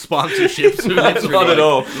a hub sponsorship. So That's Not at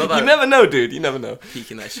all. Not that- You never know, dude. You never know.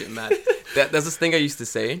 Peeking that shit mad. There's this thing I used to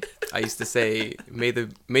say. May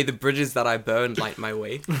the bridges that I burn light my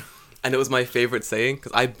way. And it was my favorite saying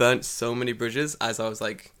because I burnt so many bridges as I was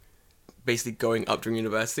like basically going up during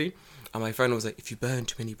university. And my friend was like, if you burn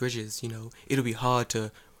too many bridges, it'll be hard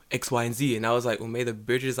to X, Y, and Z. And I was like, well, may the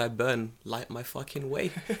bridges I burn light my fucking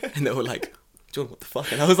way. And they were like, John, what the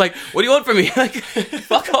fuck? And I was like, what do you want from me? Like,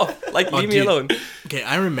 fuck off. Like, leave me dude. alone. Okay,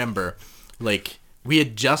 I remember, like, we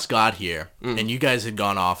had just got here, and you guys had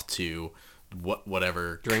gone off to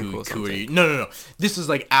whatever Drink coup or are something. you? No. This is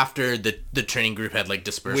like after the training group had like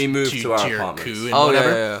dispersed. We moved to our your apartments. coup and Oh, whatever.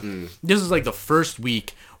 yeah. This is like the first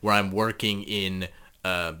week where I'm working in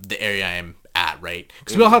the area I'm at, right?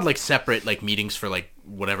 Because we all had like separate like meetings for like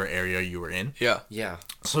whatever area you were in. Yeah. Yeah.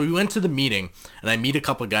 So we went to the meeting, and I meet a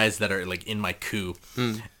couple guys that are like in my coup,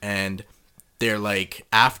 and they're like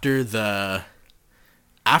after the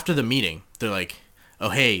meeting, they're like, "Oh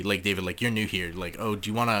hey, like David, like you're new here, like oh do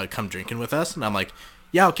you want to come drinking with us?" And I'm like,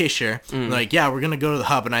 "Yeah, okay, sure." And they're like, "Yeah, we're gonna go to the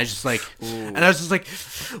hub," and I was just like,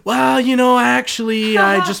 "Well, actually,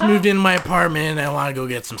 I just moved in my apartment, and I want to go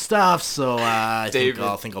get some stuff, so I think David.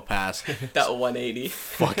 I'll pass." That 180.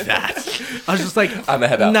 Fuck that. I was just like, I'm a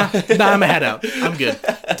head out. Nah, I'm a head out. I'm good.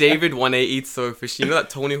 David 180 so fishy. You know that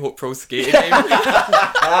Tony Hawk Pro Skater game?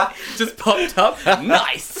 Just popped up.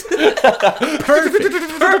 Nice.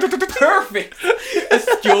 Perfect. A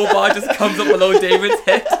skill bar just comes up below David's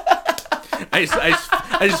head.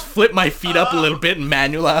 I just flip my feet up a little bit and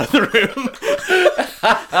manual out of the room.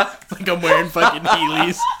 Like I'm wearing fucking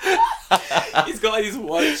Heelys. He's got like these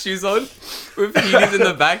work shoes on with Heelys in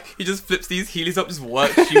the back. He just flips these Heelys up, just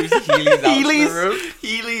work shoes, Heelys out of the room.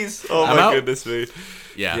 Heelys. Oh I'm my out. goodness me.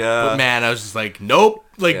 Yeah. Yeah. But man, I was just like, nope.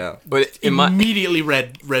 Like Yeah. But in my immediately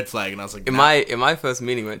red flag, and I was like, in nah. my first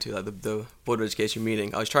meeting I went to, like the board of education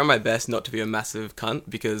meeting, I was trying my best not to be a massive cunt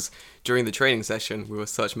because during the training session we were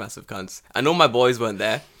such massive cunts, and all my boys weren't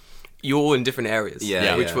there. You're all in different areas,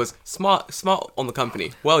 Yeah, which yeah. was smart on the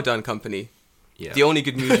company. Well done, company. Yeah. The only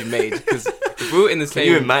good move you made because if we were in the Can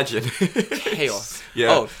same you imagine? chaos. Yeah.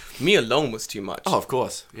 Oh, me alone was too much. Oh, of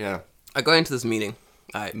course. Yeah. I go into this meeting.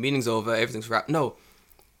 Alright, meeting's over. Everything's wrapped. No,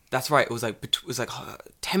 that's right. It was like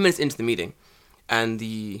 10 minutes into the meeting, and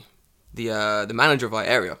the manager of our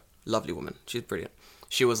area, lovely woman, she's brilliant.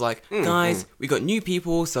 She was like, guys, we got new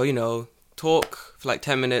people, so talk for like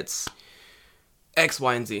 10 minutes. X,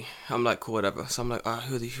 Y, and Z. I'm like, cool, whatever. So I'm like,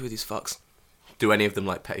 who are these fucks? Do any of them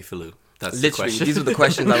like Petty That's the Literally, question. these were the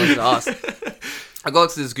questions I wanted to ask. I go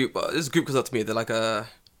to this group. This group comes up to me. They're like,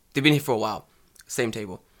 they've been here for a while. Same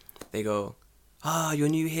table. They go, you're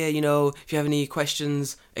new here. If you have any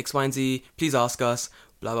questions, X, Y, and Z, please ask us.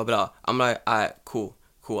 Blah blah blah. I'm like, alright, cool.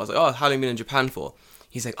 I was like, how long have you been in Japan for?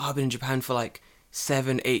 He's like, I've been in Japan for like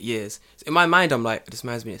 7-8 years. In my mind, I'm like, this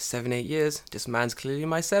man's been here 7-8 years. This man's clearly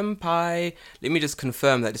my senpai. Let me just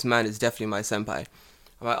confirm that this man is definitely my senpai.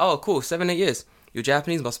 I'm like, oh, cool, 7-8 years. Your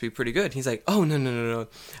Japanese must be pretty good. He's like, oh, no.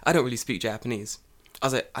 I don't really speak Japanese. I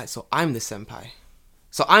was like, so I'm the senpai.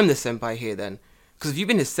 So I'm the senpai here then. Because if you've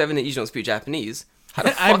been here 7-8 years, you don't speak Japanese. How the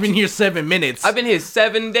I've fuck been here 7 minutes. I've been here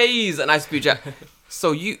 7 days and I speak Japanese.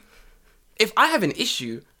 So if I have an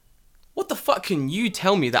issue, what the fuck can you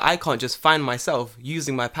tell me that I can't just find myself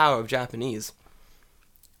using my power of Japanese?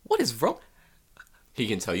 What is wrong? He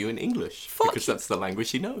can tell you in English Fuck because you. that's the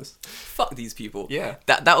language he knows. Fuck these people. Yeah.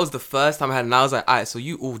 That was the first time I had it, and I was like, alright, so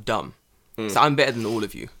you all dumb. So I'm better than all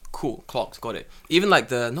of you. Cool, clocked, got it. Even like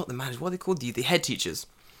not the managers, what are they called? The head teachers.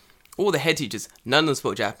 All the head teachers, none of them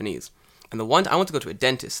spoke Japanese. And the one, I want to go to a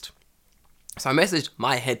dentist. So I messaged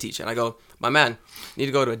my head teacher and I go, my man, need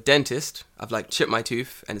to go to a dentist. I've like chipped my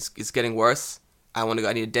tooth and it's getting worse.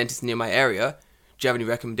 I need a dentist near my area. Do you have any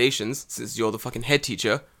recommendations? Since you're the fucking head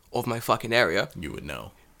teacher of my fucking area. You would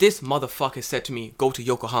know. This motherfucker said to me, go to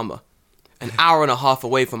Yokohama. An hour and a half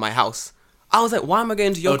away from my house. I was like, why am I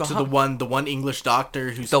going to Yokohama? Oh, to the one English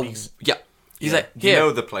doctor who speaks. Yeah. He's like, Do you here.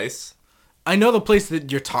 know the place? I know the place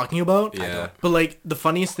that you're talking about. Yeah. I don't. But like the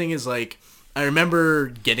funniest thing is like I remember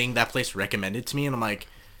getting that place recommended to me, and I'm like,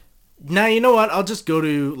 nah, you know what? I'll just go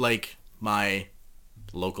to like my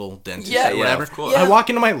local dentist Yeah, or yeah, whatever. of course. I Yeah. walk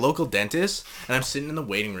into my local dentist, and I'm sitting in the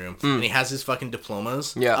waiting room, and he has his fucking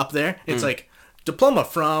diplomas Yeah. up there. It's like diploma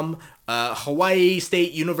from Hawaii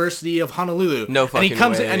State University of Honolulu. No and he fucking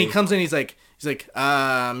comes way. in, and he comes in. He's like,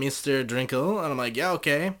 Mr. Drinkle, and I'm like, yeah,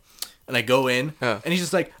 okay. And I go in, Yeah. and he's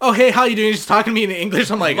just like, oh, hey, how you doing? He's just talking to me in English.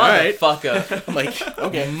 I'm like, all right. Motherfucker. I'm like,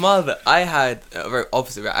 okay. Mother. I had a very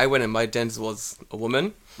opposite. I went in, my dentist was a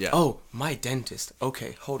woman. Yeah. Oh, my dentist.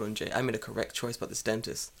 Okay, hold on, Jay. I made a correct choice about this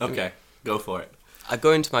dentist. Okay, go for it. I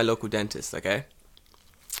go into my local dentist, okay?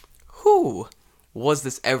 Who was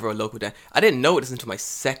this ever a local dentist? I didn't know this until my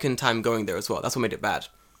second time going there as well. That's what made it bad.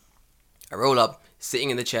 I roll up, sitting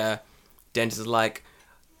in the chair. Dentist is like,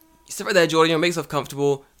 you sit right there, Jordan, make yourself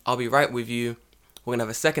comfortable. I'll be right with you. We're going to have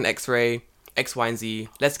a second x-ray, X, Y, and Z.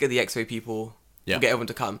 Let's get the x-ray people. Yeah. We'll get everyone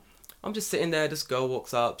to come. I'm just sitting there, this girl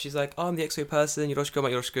walks up. She's like, oh, I'm the x-ray person. Yoroshiku,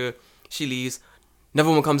 yoroshiku. She leaves. Another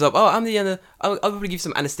woman comes up. Oh, I'm the I'll probably give you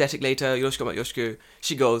some anesthetic later. Yoroshiku, yoroshiku.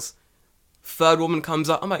 She goes. Third woman comes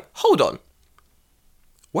up. I'm like, hold on.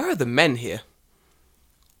 Where are the men here?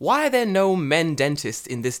 Why are there no men dentists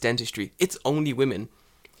in this dentistry? It's only women.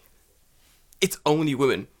 It's only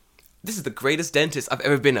women. This is the greatest dentist I've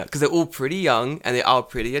ever been at because they're all pretty young and they are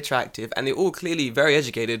pretty attractive and they're all clearly very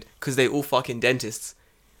educated because they're all fucking dentists.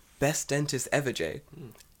 Best dentist ever, Jay.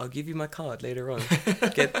 I'll give you my card later on.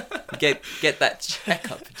 Get that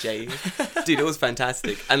checkup, Jay. Dude, it was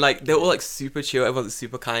fantastic. And like they're all like super chill. Everyone's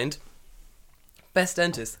super kind. Best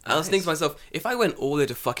dentist. I was thinking to myself, if I went all the way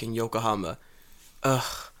to fucking Yokohama,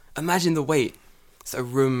 imagine the wait. It's a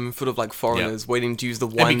room full of like foreigners waiting to use the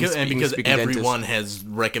one And because speaking everyone dentist. has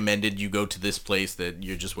recommended you go to this place that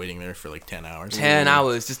you're just waiting there for like 10 hours. 10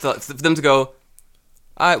 hours just for them to go,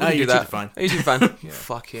 alright, we can do you're that. fine. You're too fine.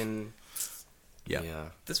 Fucking... Yeah.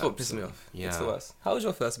 This is what pissed me off. Yeah. It's the worst. How was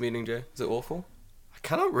your first meeting, Jay? Was it awful? I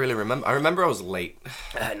cannot really remember. I remember I was late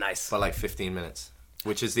Nice. by like 15 minutes,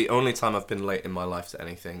 which is the only time I've been late in my life to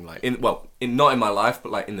anything. Like not in my life,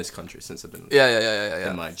 but like in this country since I've been Yeah.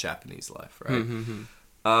 in my Japanese life,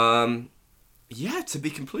 right? Yeah, to be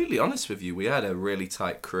completely honest with you, we had a really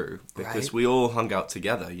tight crew because Right. we all hung out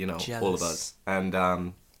together, you know, all of Jealous. us,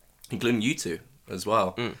 and including you two as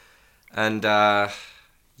well. And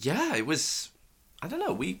yeah, it was, I don't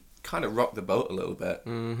know, we kind of rocked the boat a little bit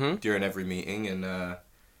during every meeting, and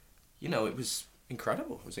you know, it was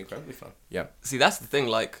incredible. It was incredibly fun. Yeah. See, that's the thing,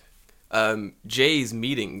 like, Jay's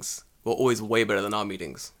meetings were always way better than our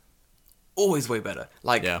meetings. Always way better.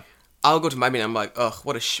 Like, Yeah. I'll go to my meeting, I'm like, ugh,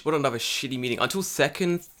 what another shitty meeting. Until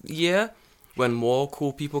second year, when more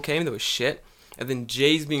cool people came, they were shit. And then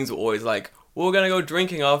Jay's meetings were always like, we're gonna go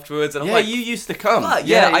drinking afterwards. And I'm Yeah, like, you used to come. "Fuck,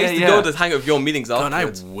 yeah, I used to go to hang out with your meetings God, I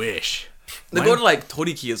afterwards. wish. They go to like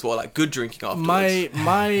Toriki as well, like good drinking afterwards.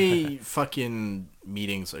 My fucking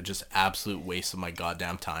meetings are just absolute waste of my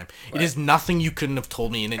goddamn time. It is nothing you couldn't have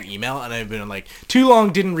told me in an email, and I've been like, too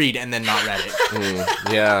long, didn't read, and then not read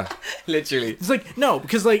it. Yeah. Literally. It's like, no,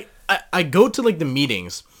 because like I go to like the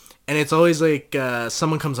meetings, and it's always like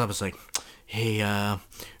someone comes up, it's like, hey,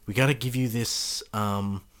 we gotta give you this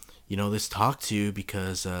this talk to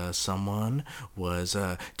because someone was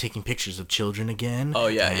taking pictures of children again. Oh,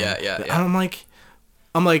 yeah, and- yeah. And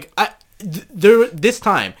I'm like there this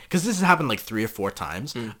time, because this has happened like 3 or 4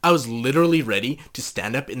 times, I was literally ready to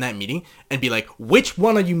stand up in that meeting and be like, which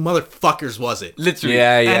one of you motherfuckers was it? Literally.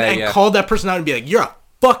 Yeah, and call that person out and be like, you're a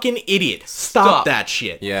fucking idiot. Stop that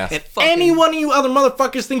shit. Yeah. And Fucking- any one of you other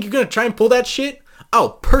motherfuckers think you're gonna try and pull that shit, I'll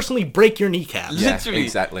personally break your kneecaps. Yeah, Literally.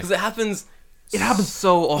 exactly. Because it happens all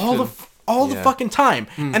so often. the Yeah. fucking time.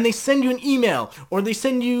 And they send you an email or they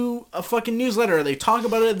send you a fucking newsletter or they talk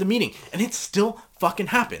about it at the meeting and it still fucking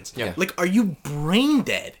happens. Yeah. Like, are you brain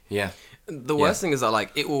dead? Yeah. The worst thing is that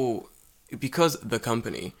like it will, because the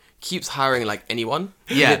company keeps hiring like anyone.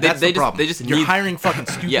 Yeah, that's the just, problem. They just You're need, hiring fucking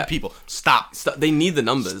stupid Yeah. people. Stop. They need the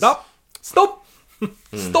numbers. Stop. Stop.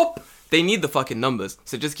 Stop. They need the fucking numbers.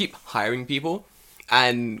 So just keep hiring people.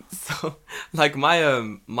 And so, like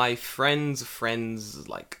my friend's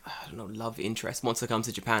like, I don't know, love interest wants to come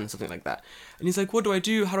to Japan or something like that. And he's like, what do I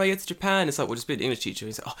do? How do I get to Japan? It's like, well, just be an English teacher.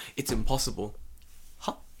 He's like, oh, it's impossible.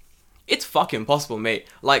 Huh? It's fucking possible, mate.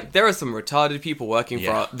 Like, there are some retarded people working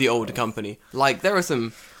Yeah. for the old company. Like, there are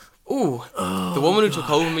some Ooh, the woman who took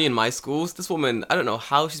over me in my schools. This woman, I don't know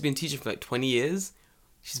how she's been teaching for like 20 years.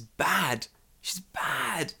 She's bad. She's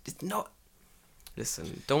bad. It's not.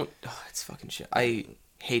 Listen, don't. Oh, it's fucking shit. I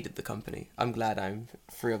hated the company. I'm glad I'm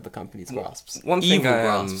free of the company's grasps. One thing Evil I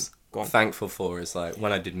grasps. Go am on. thankful for is like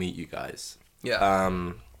when I did meet you guys. Yeah.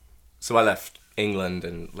 So I left England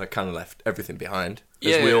and like kind of left everything behind, as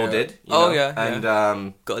Yeah, we yeah, all yeah. did. You Oh, know? yeah,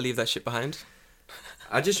 And Gotta leave that shit behind.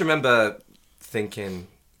 I just remember thinking,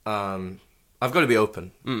 I've got to be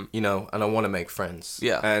open, you know, and I want to make friends.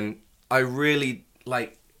 Yeah. And I really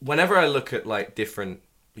like whenever I look at like different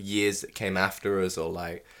years that came after us, or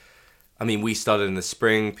like, I mean, we started in the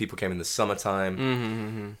spring, people came in the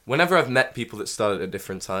summertime. Whenever I've met people that started at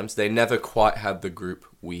different times, they never quite had the group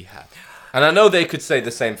we had. And I know they could say the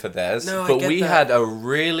same for theirs, No, I but get we that. had a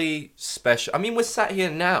really special. I mean, we're sat here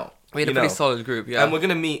now. We had a you pretty know, solid group, yeah. and we're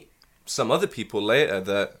gonna meet some other people later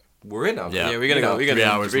that were in our group. Yeah. Yeah, we're gonna you go. know. We're gonna 3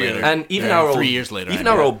 hours we're gonna- later. And even Yeah, our 3 old, years later, even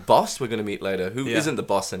I our know. old boss we're gonna meet later, who Yeah. not the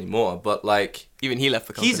boss anymore, but like Even he left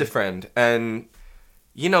the company. he's a friend, and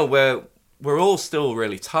you know we're all still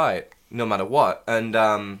really tight, no matter what. And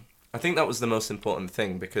I think that was the most important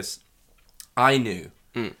thing, because I knew,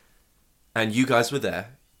 and you guys were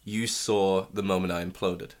there. You saw the moment I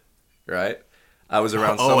imploded, right? I was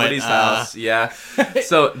around Oh, somebody's house, yeah.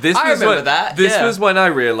 So this I was remember when, that, This yeah. was when I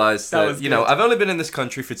realized That that, was you know, good. I've only been in this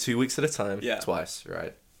country for 2 weeks at a time, Yeah. twice,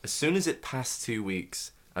 right? As soon as it passed 2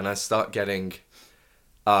 weeks, and I start getting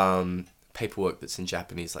paperwork that's in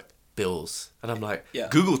Japanese, like bills, and I'm like, Yeah.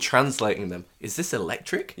 Google translating them. Is this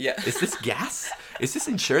electric? Yeah. Is this gas? Is this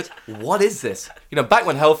insurance? What is this? You know, back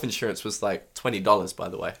when health insurance was like $20, by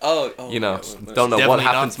the way. Oh, You know, yeah, well, don't know what Definitely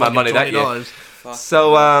happened not to my fucking money that year. $20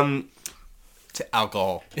 So to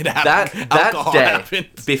alcohol. It that happened. that Alcohol day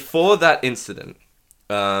happens. before that incident,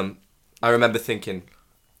 I remember thinking,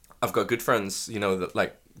 I've got good friends, you know, that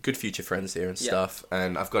like good future friends here and Yeah. stuff,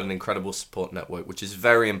 and I've got an incredible support network, which is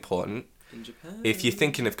very important. in Japan. If you're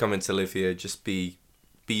thinking of coming to live here, just be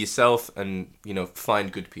yourself, and you know, find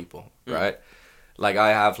good people, right? Like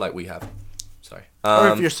I have, like we have. Sorry. Or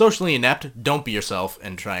if you're socially inept, don't be yourself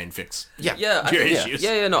and try and fix Yeah. Yeah, I your think, issues.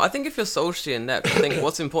 yeah, no. I think if you're socially inept, I think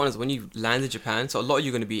what's important is when you land in Japan. So a lot of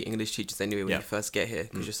you are going to be English teachers anyway when Yeah. you first get here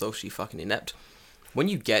because you're socially fucking inept. When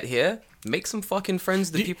you get here, make some fucking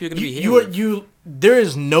friends with the people you're going to be here with. There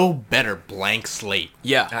is no better blank slate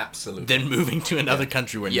Yeah, Absolutely. than moving to another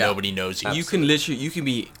country where Yeah. nobody knows you. you can literally, you can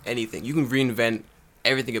be anything. You can reinvent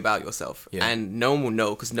everything about yourself, Yeah. and no one will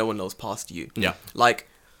know because no one knows past you. Yeah. Like,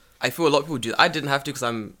 I feel a lot of people do. I didn't have to because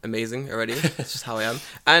I'm amazing already. It's just how I am.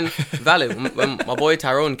 And valid. When my boy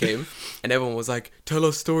Tyrone came, and everyone was like, "Tell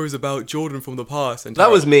us stories about Jordan from the past." And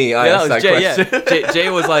That was me. I asked that Jay. question. Yeah. Jay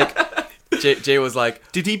was like, Jay was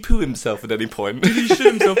like, Did he poo himself at any point? he shit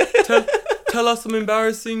himself. Tell us some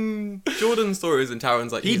embarrassing Jordan stories. And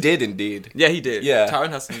Tyrone's like, He did indeed. Yeah, he did. Yeah.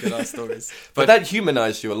 Tyrone has some good ass stories. But that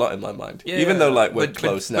humanized you a lot in my mind. Yeah, Even though like we're but-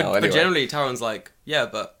 close but, now. But anyway. generally, Tyrone's like, yeah,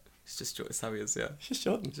 but it's just it's how he is. Yeah, It's just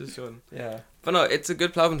Jordan. it's just Jordan. Yeah. But no, it's a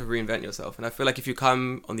good platform to reinvent yourself. And I feel like if you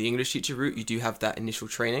come on the English teacher route, you do have that initial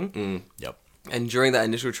training. Yep. And during that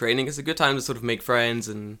initial training, it's a good time to sort of make friends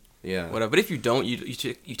and Yeah. whatever. But if you don't,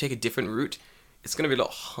 you take a different route, it's going to be a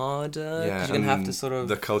lot harder. Yeah, Because you're going to have to and sort of...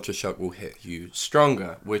 the culture shock will hit you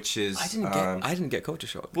stronger, which is I didn't get culture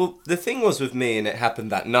shock. well, the thing was with me, and it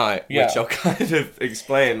happened that night, Yeah. which I'll kind of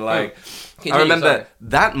explain. Like, Continue, I remember sorry.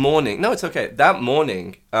 that morning. No, it's okay. That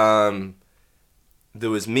morning, there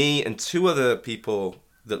was me and two other people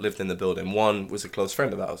that lived in the building. One was a close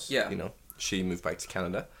friend of ours. Yeah. You know, she moved back to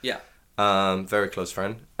Canada. Yeah. Very close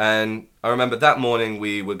friend. And I remember that morning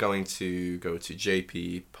we were going to go to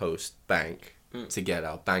JP Post Bank to get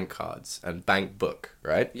our bank cards and bank book,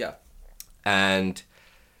 right? Yeah. And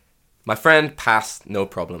my friend passed, no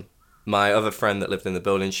problem. My other friend that lived in the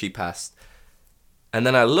building, she passed. And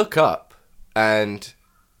then I look up, and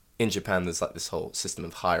in Japan there's like this whole system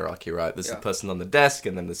of hierarchy, right? There's Yeah. the person on the desk,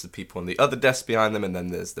 and then there's the people on the other desk behind them, and then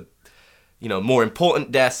there's the, you know, more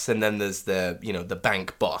important desks, and then there's the, you know, the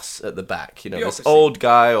bank boss at the back. You know, this Bureaucracy. old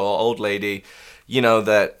guy or old lady, you know,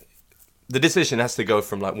 that the decision has to go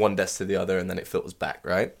from like one desk to the other, and then it filters back,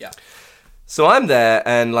 right? Yeah. So I'm there,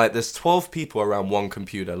 and like there's 12 people around one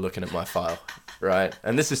computer looking at my file, right?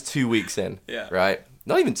 And this is 2 weeks in, Yeah. right?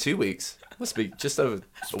 Not even 2 weeks. Must be just over.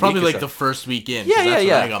 a Probably week or like so. the first weekend. Yeah, that's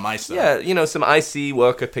yeah. when I got my stuff. Yeah, you know, some IC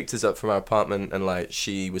worker picked us up from our apartment, and like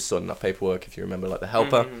she was sorting our paperwork, if you remember, like the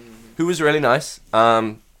helper, who was really nice.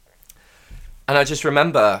 And I just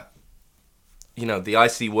remember, you know, the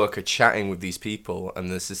IC worker chatting with these people, and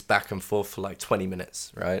there's this back and forth for like 20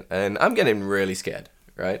 minutes, right? And I'm getting really scared,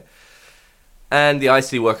 right? And the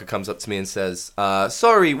IC worker comes up to me and says,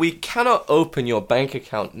 sorry, we cannot open your bank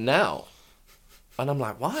account now. And I'm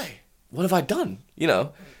like, why? What have I done? You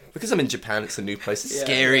know, because I'm in Japan, it's a new place. It's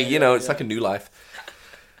scary, you know, it's like a new life.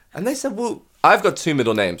 And they said, well, I've got 2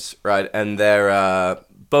 middle names, right? And they're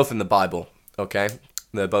both in the Bible, okay?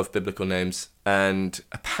 They're both biblical names. And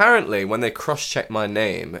apparently, when they cross-checked my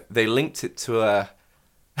name, they linked it to a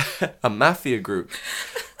mafia group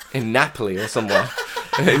in Napoli or somewhere,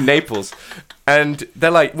 in Naples. And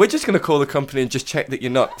they're like, we're just going to call the company and just check that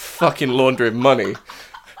you're not fucking laundering money.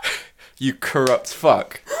 You corrupt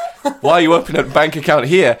fuck. Why are you opening a bank account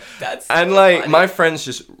here? That's and so like, funny. my friends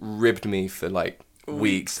just ribbed me for like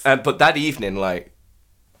weeks. But that evening, like,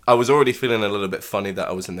 I was already feeling a little bit funny that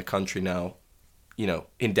I was in the country now, you know,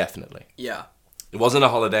 indefinitely. Yeah. It wasn't a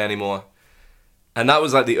holiday anymore. And that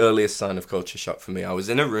was like the earliest sign of culture shock for me. I was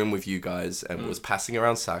in a room with you guys and was passing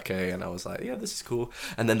around sake, and I was like, yeah, this is cool.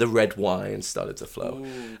 And then the red wine started to flow.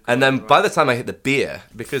 And then by the time I hit the beer,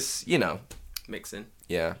 because, you know, Mixing.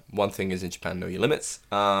 yeah, one thing is in Japan, know your limits.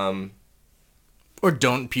 Or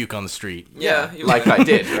don't puke on the street. Yeah. Like I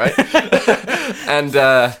did, right? And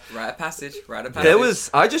Rite of passage. there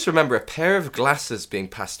was, I just remember a pair of glasses being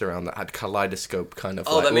passed around that had kaleidoscope kind of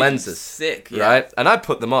like that made you lenses. sick, yeah. Right? And I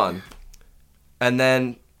put them on. And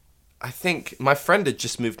then I think my friend had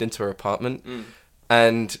just moved into her apartment.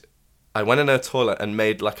 And I went in her toilet and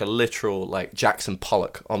made like a literal like Jackson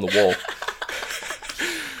Pollock on the wall.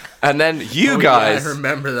 And then you guys... I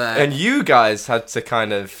remember that. And you guys had to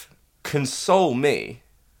kind of console me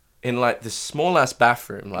in like this small ass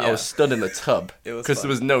bathroom. Like I Yeah. was stood in the tub It was because fun. there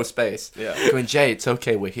was no space. Yeah. Going, Jay, it's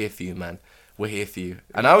okay. We're here for you, man. We're here for you.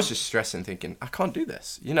 And I was just stressing, thinking, I can't do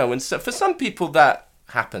this. You know, and so for some people that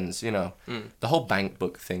happens, you know. The whole bank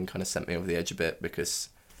book thing kind of sent me over the edge a bit because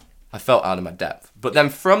I felt out of my depth. But then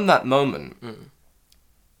from that moment,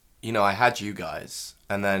 you know, I had you guys,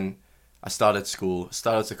 and then I started school,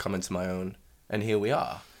 started to come into my own, and here we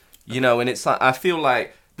are. You know, and it's like, I feel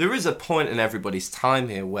like there is a point in everybody's time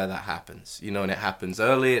here where that happens, you know, and it happens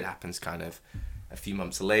early, it happens kind of a few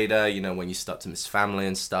months later, you know, when you start to miss family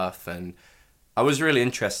and stuff. And I was really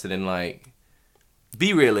interested in, like,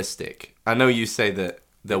 be realistic. I know you say that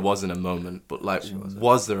there wasn't a moment, but, like,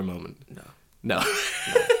 was there a moment? No.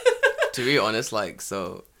 To be honest, like,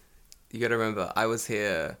 so you gotta remember, I was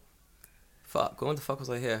here. Fuck, when the fuck was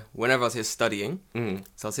I here? Whenever I was here studying.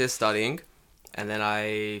 So I was here studying, and then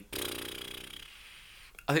I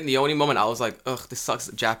think the only moment I was like, ugh, this sucks,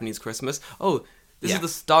 Japanese Christmas. Oh, this is the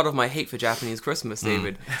start of my hate for Japanese Christmas,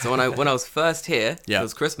 David. So when I was first here, it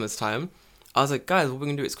was Christmas time. I was like, guys, what are we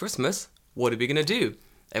gonna do? It's Christmas. What are we gonna do?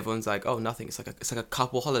 Everyone's like, oh, nothing. It's like a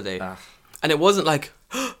couple holiday, and it wasn't like,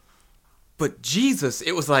 but Jesus,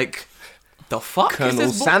 it was like, the fuck Colonel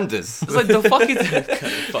is this Sanders. It's like, the fuck is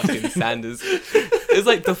Colonel fucking Sanders. It's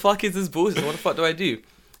like, the fuck is this bullshit? What the fuck do I do?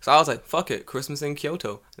 So I was like, fuck it, Christmas in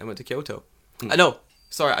Kyoto. And I went to Kyoto. No,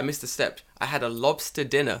 sorry, I missed a step. I had a lobster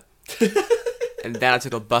dinner. And then I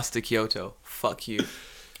took a bus to Kyoto. Fuck you.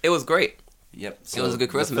 It was great. Yep. It was a good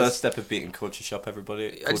Christmas. The first step of beating culture shock,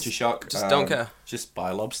 everybody. Culture shock. just don't care. Just buy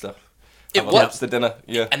lobster. It Have a worked. lobster dinner.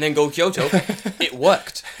 Yeah. And then go Kyoto. It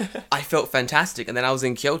worked. I felt fantastic. And then I was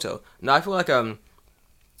in Kyoto. Now I feel like,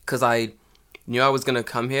 because I knew I was going to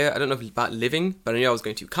come here. I don't know if it's about living, but I knew I was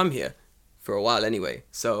going to come here for a while anyway.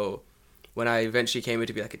 So when I eventually came here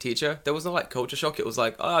to be like a teacher, there was no like culture shock. It was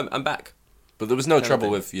like, oh, I'm back. But there was no trouble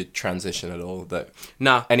thing. with your transition at all. That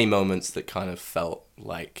Nah. any moments that kind of felt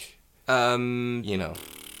like, you know.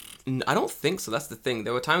 I don't think so. That's the thing.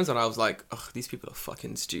 There were times when I was like, ugh, these people are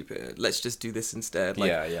fucking stupid. Let's just do this instead. Like,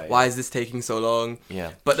 Yeah. why is this taking so long?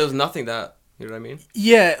 Yeah. But there was nothing that, you know what I mean?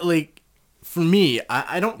 Yeah, like for me,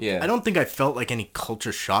 I don't Yeah. I don't think I felt like any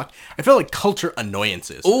culture shock. I felt like culture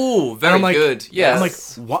annoyances. Ooh, And very I'm like, good. Yeah. I'm like,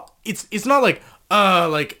 what? It's not like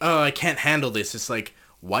I can't handle this. It's like,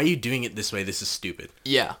 why are you doing it this way? This is stupid.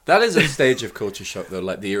 yeah. That is a stage of culture shock, though,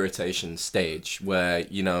 like the irritation stage, where,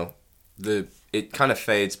 you know, it kind of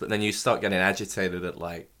fades, but then you start getting agitated at,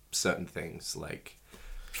 like, certain things. Like,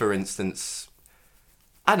 for instance,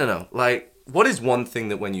 I don't know, like, what is one thing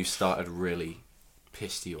that when you started really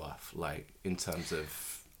pissed you off, like, in terms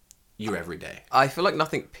of your everyday? I feel like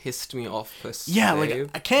nothing pissed me off per se. Yeah, like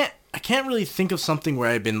I can't really think of something where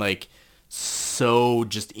I've been like so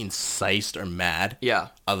just incensed or mad. Yeah.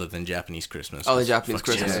 Other than Japanese Christmas. Oh, the Japanese Fuck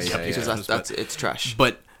Christmas. Japanese Because Christmas, that's it's trash.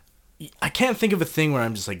 But I can't think of a thing where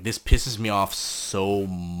I'm just like, this pisses me off so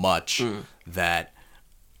much that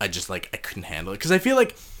I just like I couldn't handle it. Because I feel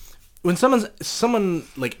like when someone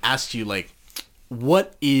like asks you like,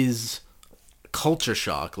 what is culture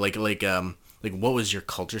shock? Like what was your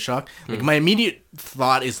culture shock? Like my immediate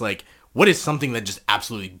thought is like, what is something that just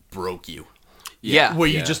absolutely broke you? Yeah. Where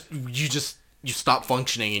Yeah. you stop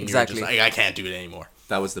functioning and Exactly. you're just like, I can't do it anymore.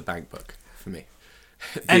 That was the bank book for me.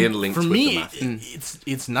 And Being linked for with me, the mafia.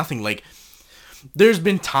 it's nothing. Like, there's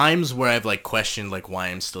been times where I've like questioned like why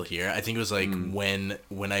I'm still here. I think it was like when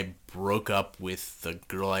I broke up with the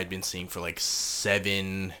girl I'd been seeing for like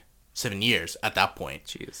 7 years at that point.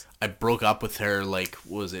 Jeez. I broke up with her like,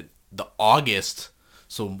 what was it, the August?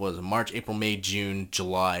 So was it March, April, May, June,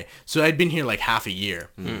 July? So I'd been here like half a year,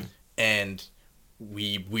 and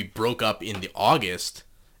we broke up in the August,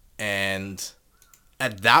 and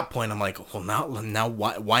at that point I'm like, well now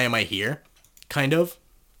why am I here? Kind of.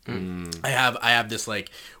 I have this like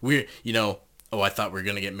weird, I thought we were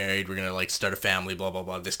gonna get married, we're gonna like start a family, blah blah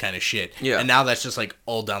blah, this kind of shit. Yeah. And now that's just like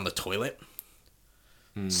all down the toilet.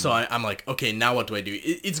 So I'm like, okay, now what do I do?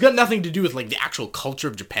 It's got nothing to do with like the actual culture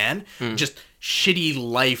of Japan, just shitty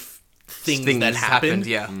life things that Things happened, happened,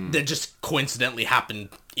 yeah. that just coincidentally happened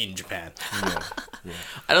in Japan.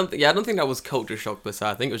 I don't think that was culture shock, but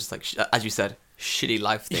I think it was just like, as you said, shitty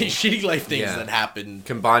life thing. Shitty life things Yeah. that happened.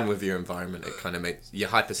 Combined with your environment, it kind of makes you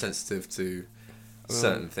hypersensitive to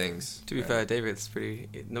certain things. To be fair, David's pretty.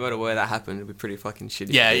 No matter where that happened, it'd be pretty fucking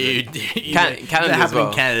shitty. Yeah, for David. Canada Canada as happened well.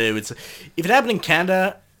 in Canada. If it happened in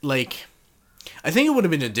Canada, like, I think it would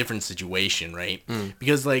have been a different situation, right?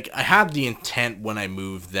 Because like I had the intent when I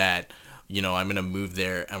moved that, I'm gonna move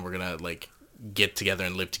there and we're gonna like get together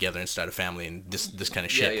and live together and start a family and this kind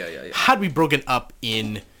of shit. Yeah. Had we broken up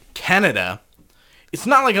in Canada, it's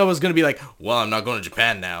not like I was gonna be like, well, I'm not going to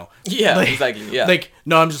Japan now. Yeah, Like- exactly. Yeah. Like,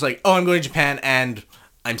 no, I'm just like, oh, I'm going to Japan and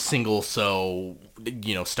I'm single, so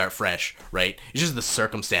start fresh, right? It's just the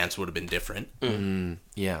circumstance would have been different.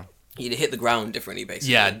 Yeah. You'd hit the ground differently,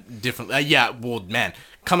 basically. Yeah, different. Well, man,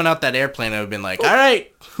 coming out that airplane, I would have been like, all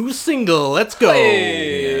right, who's single? Let's go.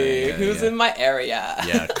 Hey, Yeah, who's yeah. in my area?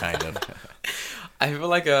 Yeah, kind of. I feel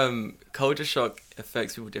like culture shock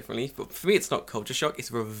affects people differently, but for me, it's not culture shock. It's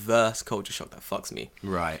reverse culture shock that fucks me.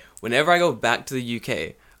 Right. Whenever I go back to the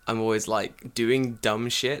UK, I'm always like doing dumb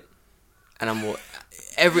shit, and I'm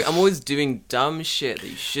always doing dumb shit that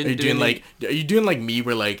you Are shouldn't you do. doing like me,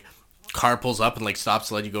 where like car pulls up and like stops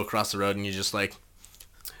to let you go across the road, and you're just like,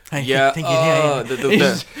 hey, Yeah, thank you. Yeah.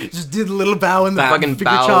 the- just did a little bow in the fucking finger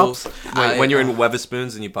bow. chops. When you're in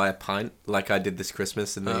Weatherspoons and you buy a pint, like I did this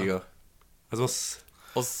Christmas, and then you go, and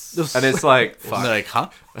it's like, And fuck. they're like, huh?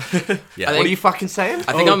 Yeah. I What are you fucking saying?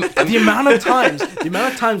 I think I'm the amount of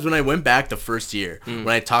times when I went back the first year, when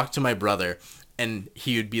I talked to my brother, and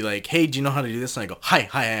he would be like, hey, do you know how to do this? And I go,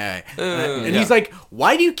 hi. And he's like,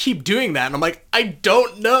 why do you keep doing that? And I'm like, I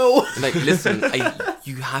don't know. like, listen,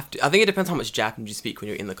 you have to. I think it depends how much Japanese you speak when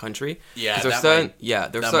you're in the country. Yeah, 'Cause there are that certain might-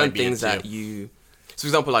 there are that certain might be it things that too. you. So, for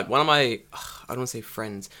example, like one of my, I don't want to say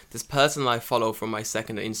friends. This person I follow from my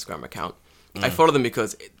second Instagram account. I follow them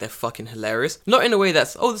because they're fucking hilarious. Not in a way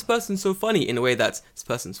that's, oh, this person's so funny. In a way that's, this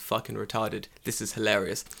person's fucking retarded. This is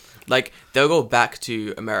hilarious. Like, they'll go back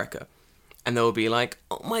to America. And they'll be like,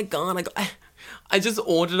 oh my god, I just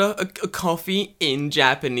ordered a coffee in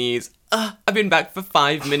Japanese. I've been back for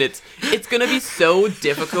 5 minutes. It's gonna be so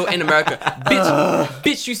difficult in America.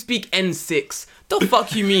 Bitch, you speak N6. The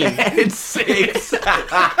fuck you mean? N6.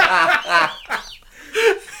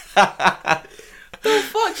 The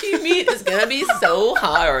fuck you mean? It's gonna be so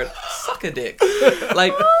hard. Suck a dick.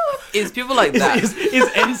 Like, it's people like that. Is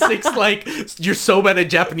N6 like, you're so bad at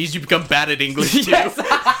Japanese, you become bad at English too? Yes.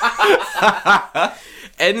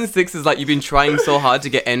 N6 is like you've been trying so hard to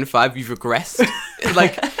get N5, you've regressed. It's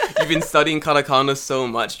like you've been studying katakana so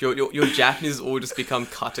much, your Japanese all just become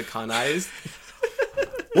katakanized.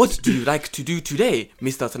 What do you like to do today,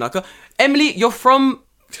 Mr. Tanaka? Emily, you're from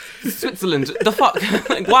Switzerland. The fuck?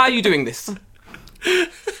 Like, why are you doing this?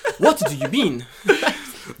 What do you mean?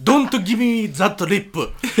 Don't give me that lip.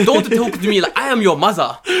 Don't talk to me like I am your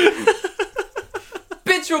mother.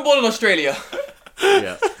 Bitch, you're born in Australia.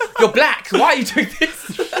 Yeah. You're black. Why are you doing this?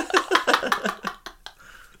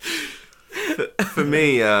 For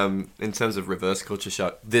me, in terms of reverse culture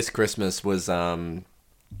shock, this Christmas was, I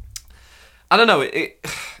don't know,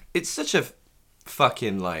 it's such a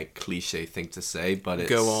fucking, like, cliche thing to say, but it's...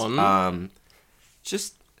 Go on.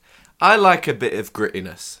 I like a bit of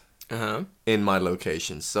grittiness Uh-huh. in my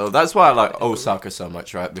locations. So that's why I like Osaka so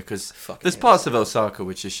much, right? Because Fucking there's hate parts of Osaka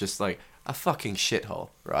which is just, like, a fucking shithole,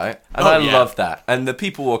 right? And Oh, I yeah. love that. And the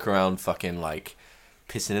people walk around fucking, like,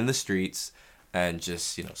 pissing in the streets and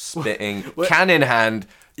just, spitting, What? can in hand,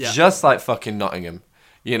 Yeah. just like fucking Nottingham,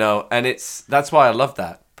 and that's why I love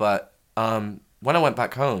that. But when I went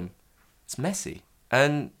back home, it's messy,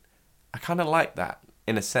 and I kind of like that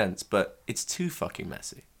in a sense, but it's too fucking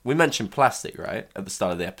messy. we mentioned plastic, right, at the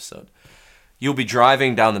start of the episode. You'll be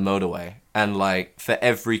driving down the motorway, and like for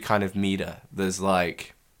every kind of meter, there's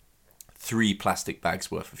like 3 plastic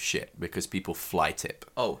bags worth of shit because people fly tip.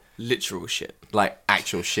 Oh, literal shit. Like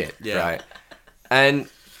actual shit, Yeah. right? And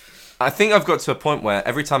I think I've got to a point where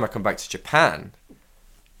every time I come back to Japan,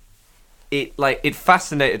 it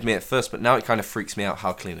fascinated me at first, but now it kind of freaks me out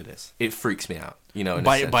how clean it is. It freaks me out, in a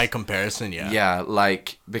sense. By comparison, yeah. Yeah,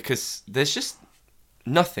 like, because there's just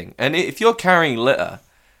nothing. And if you're carrying litter,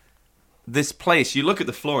 this place, you look at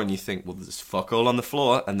the floor and you think, well, there's fuck all on the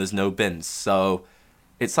floor and there's no bins. So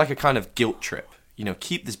it's like a kind of guilt trip.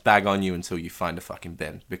 Keep this bag on you until you find a fucking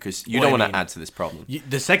bin, because you don't want to add to this problem.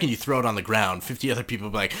 The second you throw it on the ground, 50 other people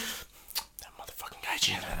will be like, that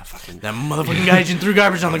motherfucking gaijin threw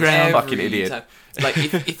garbage on the ground. Fucking idiot. Time. Like,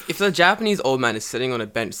 if the Japanese old man is sitting on a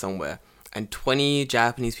bench somewhere and 20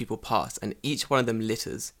 Japanese people pass and each one of them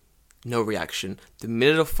litters, no reaction. The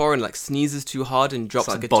minute a foreigner like sneezes too hard and drops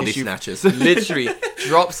like a body tissue, snatchers. literally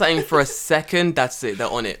drops something for a second, that's it, they're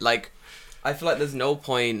on it. Like, I feel like there's no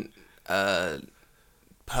point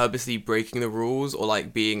purposely breaking the rules or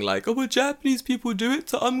like being like, oh, but Japanese people do it,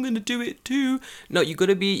 so I'm gonna do it too. No, you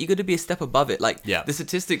gotta be a step above it. Like, yeah. The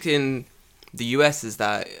statistic in the US is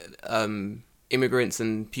that immigrants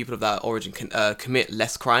and people of that origin can commit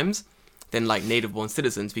less crimes than like native-born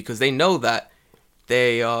citizens, because they know that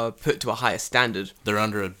they are put to a higher standard. They're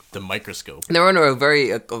under the microscope. They're under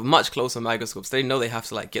a much closer microscope, so they know they have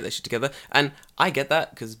to like get their shit together. And I get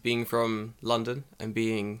that, because being from London and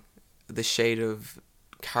being the shade of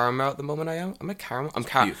caramel at the moment, I'm a caramel.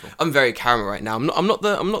 Beautiful. I'm very caramel right now. I'm not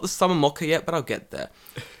the summer mocha yet, but I'll get there.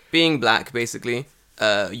 Being black, basically,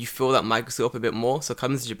 you feel that microscope a bit more. So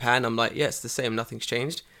coming to Japan, I'm like, yeah, it's the same. Nothing's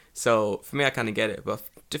changed. So for me, I kind of get it. But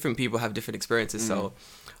different people have different experiences. So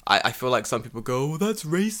I feel like some people go, oh, that's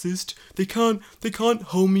racist. They can't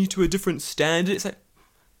hold me to a different standard. It's like,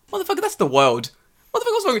 motherfucker, that's the world.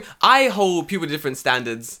 Motherfucker, what's wrong with you? I hold people to different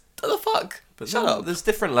standards. What the fuck? But Shut up. There's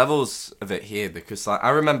different levels of it here, because like I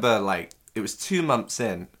remember like it was 2 months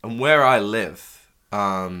in, and where I live,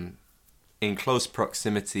 in close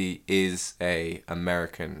proximity is a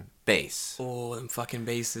American base. Oh, them fucking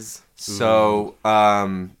bases. So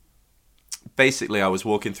basically I was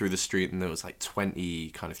walking through the street and there was like 20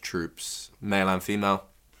 kind of troops, male and female,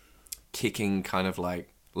 kicking kind of like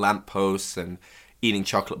lampposts and eating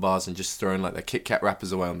chocolate bars and just throwing like their Kit Kat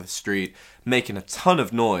wrappers away on the street, making a ton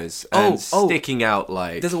of noise and sticking out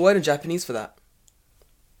like... There's a word in Japanese for that.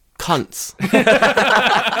 Cunts.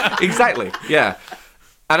 Exactly, yeah.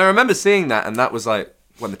 And I remember seeing that, and that was like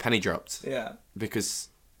when the penny dropped. Yeah. Because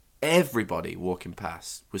everybody walking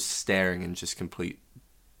past was staring in just complete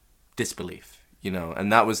disbelief,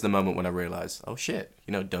 and that was the moment when I realized, oh shit,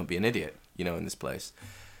 don't be an idiot, in this place.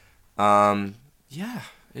 Yeah,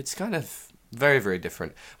 it's kind of very, very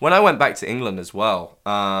different. When I went back to England as well,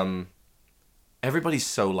 everybody's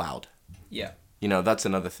so loud. Yeah. That's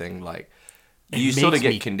another thing, like, you sort of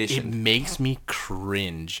get conditioned. It makes me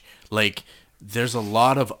cringe. Like, there's a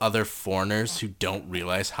lot of other foreigners who don't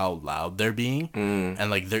realize how loud they're being. And,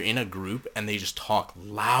 like, they're in a group and they just talk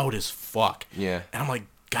loud as fuck. Yeah. And I'm like,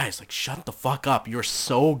 guys, like, shut the fuck up. You're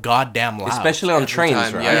so goddamn loud. Especially on trains,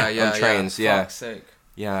 time. right? Yeah, on trains, yeah. Fuck's sake.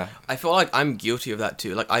 Yeah. I feel like I'm guilty of that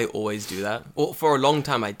too. Like, I always do that. Well, for a long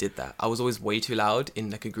time, I did that. I was always way too loud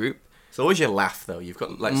in, like, a group. It's always your laugh, though. You've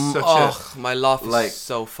got, like, such my laugh is like,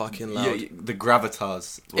 so fucking loud. the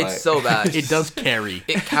gravitas. Like, It's so bad. It does carry.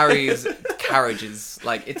 It carries carriages.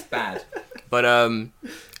 Like, it's bad. But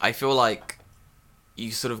I feel like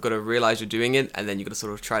you sort of got to realize you're doing it, and then you got to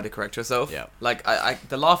sort of try to correct yourself. Yeah. Like,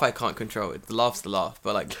 the laugh, I can't control it. The laugh's the laugh.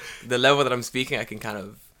 But, like, the level that I'm speaking, I can kind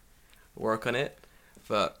of work on it.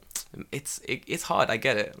 But it's hard. I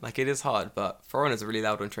get it. Like, it is hard. But foreigners are really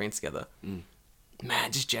loud on trains together.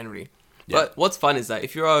 Man, just generally. Yeah. But what's fun is that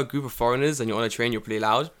if you're a group of foreigners and you're on a train, you're pretty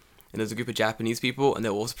loud, and there's a group of Japanese people and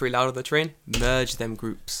they're also pretty loud on the train, merge them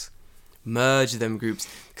groups.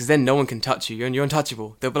 Because then no one can touch you. You're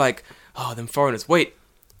untouchable. They'll be like, oh, them foreigners. Wait.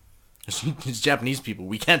 It's Japanese people.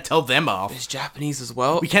 We can't tell them off. There's Japanese as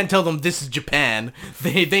well. We can't tell them this is Japan.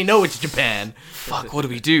 They know it's Japan. Fuck, what do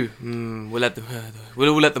we do? We'll let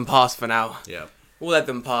them pass for now. Yeah. We'll let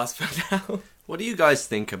them pass for now. What do you guys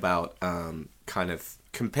think about kind of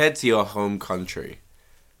compared to your home country,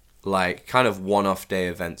 like kind of one-off day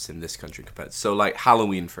events in this country compared? So like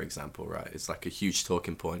Halloween, for example, right? It's like a huge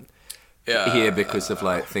talking point here because of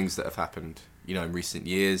like things that have happened, in recent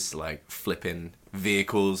years, like flipping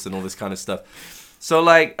vehicles and all this kind of stuff. So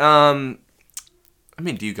like, do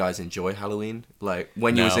you guys enjoy Halloween? Like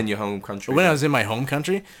when you was in your home country? When I was in my home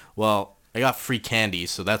country, well, I got free candy,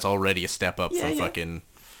 so that's already a step up from fucking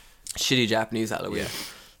Shitty Japanese Halloween.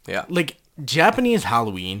 Yeah. Like Japanese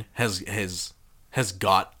Halloween has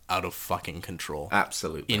got out of fucking control.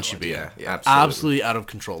 Absolutely. In Shibuya. Yeah, Absolutely out of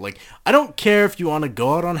control. Like, I don't care if you want to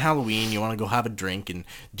go out on Halloween, you want to go have a drink and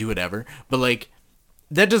do whatever, but like,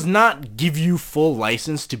 that does not give you full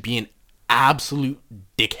license to be an absolute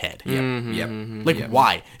dickhead. Like,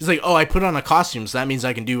 why? It's like, oh, I put on a costume, so that means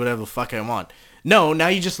I can do whatever the fuck I want. No, now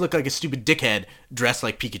you just look like a stupid dickhead dressed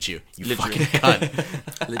like Pikachu. You Literally. fucking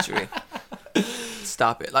cunt. Literally.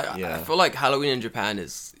 Stop it. Like, I feel like Halloween in Japan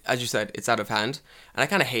is, as you said, it's out of hand. And I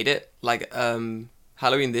kind of hate it. Like,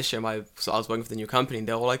 Halloween this year, so I was working for the new company, and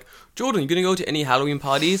they were like, Jordan, you gonna go to any Halloween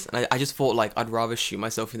parties? And I just thought, like, I'd rather shoot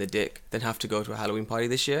myself in the dick than have to go to a Halloween party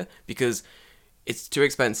this year, because it's too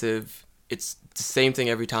expensive. It's the same thing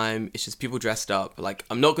every time. It's just people dressed up. Like,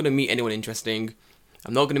 I'm not gonna meet anyone interesting.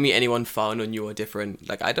 I'm not gonna meet anyone fun or new or different.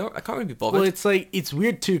 Like, I can't really be bothered. Well, it's like, it's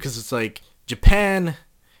weird too, because it's like, Japan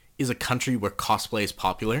is a country where cosplay is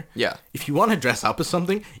popular. Yeah. If you want to dress up as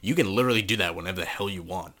something, you can literally do that whenever the hell you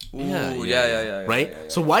want. Yeah.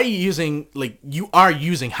 Right? So why are you using, like, you are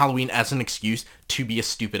using Halloween as an excuse to be a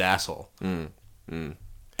stupid asshole. And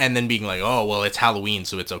then being like, oh, well, it's Halloween,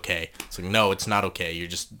 so it's okay. It's like, no, it's not okay. You're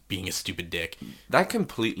just being a stupid dick. That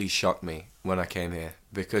completely shocked me when I came here,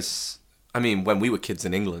 because, I mean, when we were kids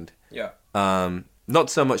in England, not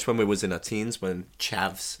so much when we was in our teens, when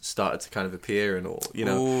chavs started to kind of appear and all, you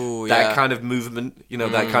know, that kind of movement, you know,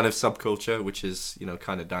 that kind of subculture, which is, you know,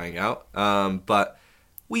 kind of dying out. But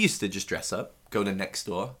we used to just dress up, go to next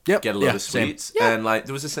door, get a load of sweets, and like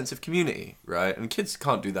there was a sense of community, right? And kids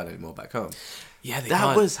can't do that anymore back home. Yeah, they that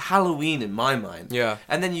can't. was Halloween in my mind. Yeah.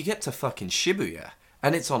 And then you get to fucking Shibuya,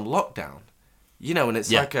 and it's on lockdown, you know, and it's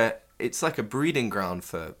like a breeding ground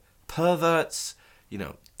for perverts, you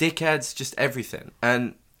know, dickheads, just everything.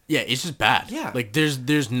 And yeah, it's just bad. Yeah. Like,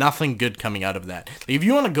 there's nothing good coming out of that. Like, if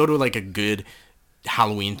you want to go to, like, a good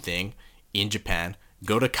Halloween thing in Japan,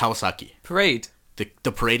 go to Kawasaki. Parade.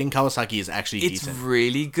 The parade in Kawasaki is actually It's decent.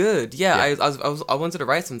 really good. Yeah, I wanted to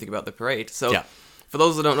write something about the parade. So, for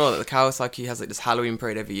those that don't know, that the Kawasaki has like this Halloween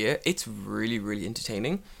parade every year. It's really, really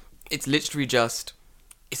entertaining. It's literally just,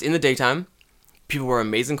 it's in the daytime. People wear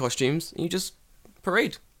amazing costumes, and you just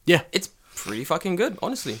parade. Yeah. It's pretty fucking good,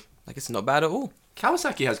 honestly. Like, it's not bad at all.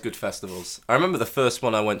 Kawasaki has good festivals. I remember the first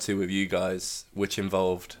one I went to with you guys, which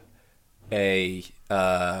involved a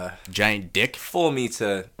giant dick.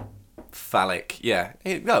 4-meter phallic. Yeah.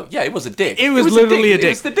 It was a dick. It was literally a dick. It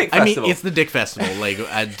was the dick festival. I mean, it's the dick festival. Like,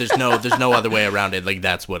 there's no other way around it. Like,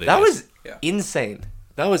 that's what it is. That was insane.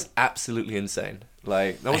 That was absolutely insane.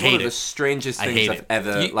 Like, that was one of the strangest things I've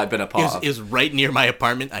ever been a part of. It was right near my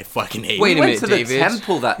apartment. I fucking hate it. Wait a minute, to David. the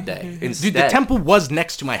temple that day instead. Dude, the temple was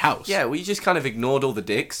next to my house. Yeah, we just kind of ignored all the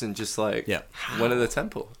dicks and just like went to the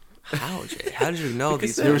temple. How, Jay? How did you know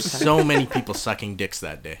these? There were so many people sucking dicks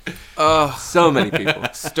that day. Oh, so many people.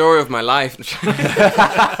 Story of my life.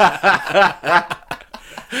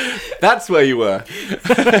 That's where you were.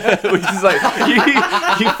 Which is like,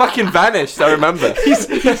 you fucking vanished, I remember. He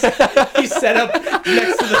set up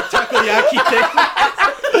next to the takoyaki thing.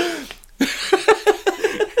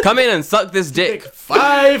 Come in and suck this dick.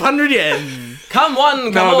 500 yen. Come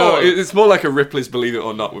on, come No, on. it's more like a Ripley's Believe It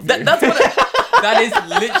or Not with you. That's what that is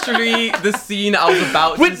literally the scene I was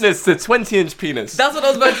about to... Witness the 20-inch penis. That's what I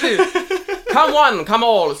was about to do. Come on, come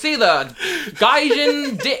all. See the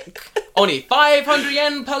Gaijin dick. Only 500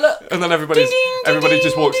 yen per look. And then everybody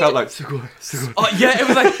just walks out like, Sugoi, Sugoi. Oh, yeah, it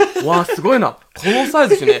was like, wow, すごいな。このサイ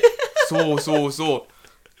ズですね。そう。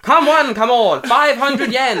Come on, come on.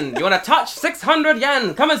 500 yen. You want to touch 600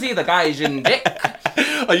 yen? Come and see the Gaijin dick.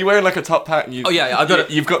 Are you wearing like a top hat? And you, Oh, yeah, I got it.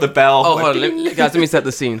 You've got the bell. Oh, like, hold on, guys, let me set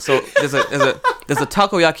the scene. So there's a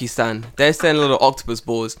takoyaki stand. They're selling little octopus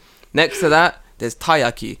balls. Next to that, there's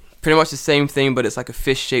taiyaki. Pretty much the same thing, but it's like a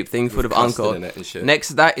fish-shaped thing full of custard uncle. in it and shit. Next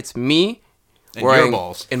to that, it's me And wearing your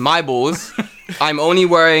balls. in my balls. I'm only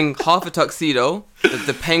wearing half a tuxedo,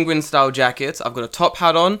 the penguin-style jacket. I've got a top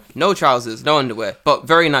hat on, no trousers, no underwear, but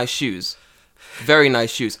very nice shoes. Very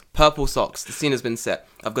nice shoes. Purple socks. The scene has been set.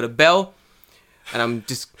 I've got a bell. And I'm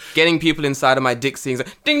just getting people inside of my dick scenes.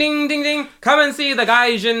 Like, ding, ding, ding, ding. Come and see the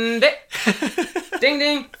Gaijin dick. Ding,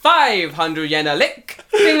 ding. 500 yen a lick.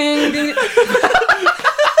 Ding, ding, ding.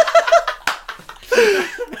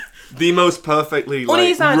 The most perfectly like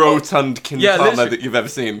Oni-san. rotund kintama literally. that you've ever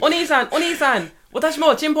seen. Oni-san. 私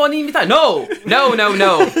もチンポに見たい. No.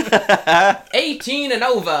 18 and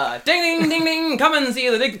over. Ding, ding, ding, ding. Come and see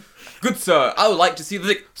the dick. Good sir, I would like to see the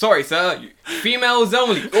dick. Sorry sir, females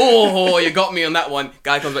only. Oh, you got me on that one.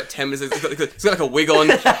 Guy comes back 10 minutes, he's got like a wig on.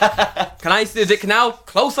 Can I see the dick now?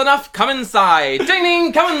 Close enough, come inside. Ding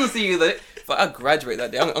ding, come and see the dick. I graduate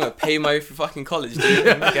that day. I'm gonna pay my fucking college, dude,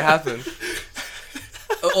 and make it happen.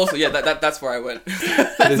 Also, yeah, that's where I went.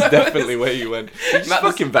 That is definitely where you went. You just Matt,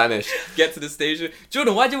 fucking vanished. Get to the station.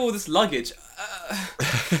 Jordan, why'd you have all this luggage?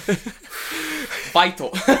 Vital.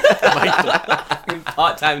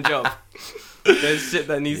 Part-time job. There's shit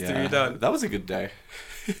that needs to be done. That was a good day.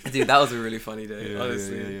 Dude, that was a really funny day,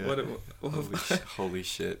 honestly. Yeah. What Holy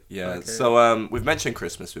shit. Yeah. Okay. So we've mentioned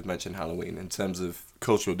Christmas, we've mentioned Halloween in terms of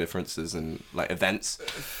cultural differences and like events.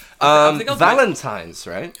 I think I was Valentine's,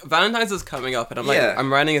 right? Valentine's is coming up, and I'm like, Yeah.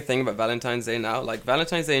 I'm writing a thing about Valentine's Day now. Like,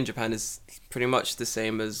 Valentine's Day in Japan is pretty much the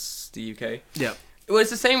same as the UK. Yeah. Well,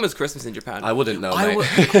 it's the same as Christmas in Japan. I wouldn't know, I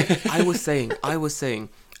mate. I was saying,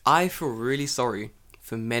 I feel really sorry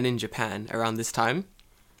for men in Japan around this time.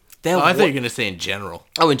 They're I thought you were going to say in general.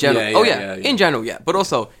 Oh, in general. Yeah, yeah. In general, yeah. But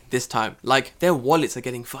also, this time, like, their wallets are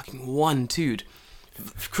getting fucking one-two'd.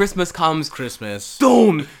 Christmas comes, Christmas.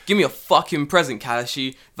 boom! Give me a fucking present,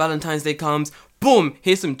 Kalashi. Valentine's Day comes, boom!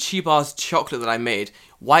 Here's some cheap-ass chocolate that I made.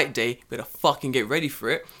 White Day, better fucking get ready for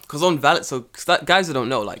it. Because on guys who don't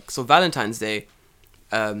know, like, so Valentine's Day,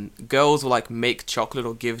 girls will, like, make chocolate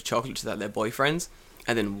or give chocolate to their boyfriends.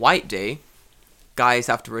 And then White Day, guys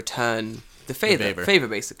have to return the favor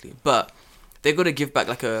basically, but they got to give back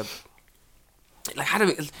like how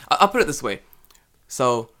do I'll put it this way.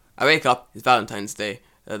 So I wake up, it's Valentine's Day.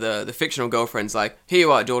 The fictional girlfriend's like, here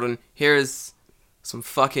you are, Jordan. Here's some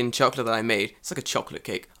fucking chocolate that I made. It's like a chocolate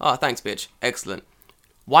cake. Oh, thanks, bitch. Excellent.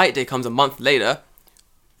 White Day comes a month later.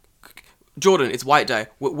 Jordan, it's White Day.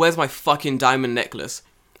 Where's my fucking diamond necklace?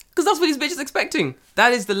 Because that's what these bitches expecting.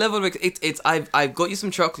 That is the level of I've got you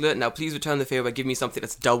some chocolate. Now please return the favor. Give me something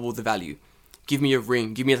that's double the value. Give me a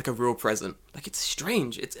ring. Give me like a real present. Like, it's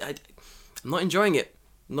strange. I'm not enjoying it.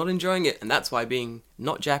 Not enjoying it. And that's why being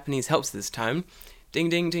not Japanese helps this time. Ding,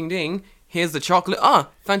 ding, ding, ding. Here's the chocolate. Ah,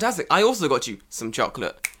 fantastic. I also got you some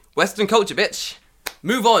chocolate. Western culture, bitch.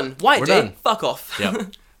 Move on. White We're Day. done. Fuck off.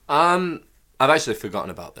 Yep. I've actually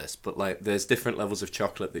forgotten about this, but like, there's different levels of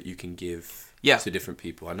chocolate that you can give to different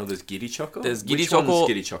people. I know there's Giri Choco. There's Giri Which Choco. one's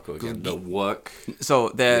Giri Choco again? The work. So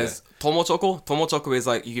there's Tomo Choco. Tomo Choco is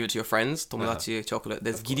like you give it to your friends. Tomodachi chocolate.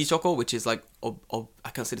 There's Giri Choco, which is like I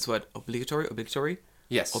can't say this word. Obligatory.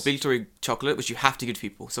 Yes. Obligatory chocolate, which you have to give to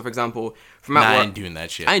people. So for example, from Nah, at I work, ain't doing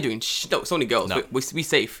that shit. I ain't doing no. It's only girls. No. We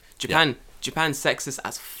safe. Japan's sexist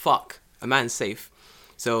as fuck. A man's safe.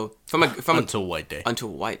 So from Until White Day. until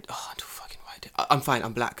fucking White Day. I'm fine.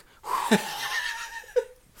 I'm black.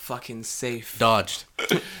 Fucking safe. Dodged.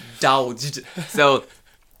 Dodged. So, if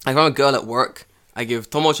I'm a girl at work, I give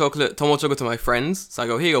Tomo chocolate to my friends. So I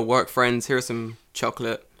go, here you go, work friends, here's some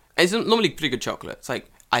chocolate. And it's normally pretty good chocolate. It's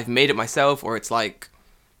like, I've made it myself, or it's like,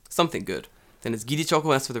 something good. Then there's Giri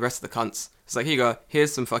Choco, that's for the rest of the cunts. It's like, here you go,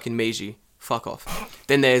 here's some fucking Meiji. Fuck off.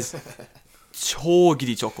 Then there's Cho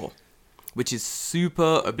Giri Choco, which is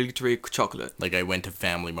super obligatory chocolate. Like, I went to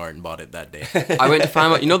Family Mart and bought it that day. I went to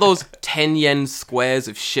find out, you know those 10 yen squares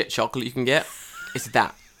of shit chocolate you can get? It's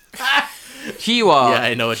that. Here you are. Yeah,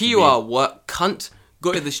 I know what here you you mean. are, what cunt?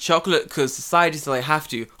 Got you this chocolate because society says I have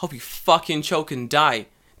to. Hope you fucking choke and die.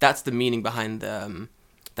 That's the meaning behind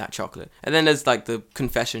that chocolate. And then there's like the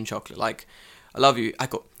confession chocolate. Like, I love you.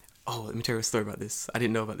 Let me tell you a story about this. I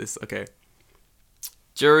didn't know about this. Okay.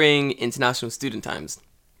 During international student times,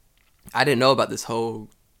 I didn't know about this whole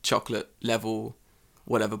chocolate level,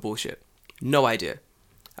 whatever bullshit. No idea.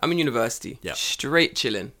 I'm in university. Yeah. Straight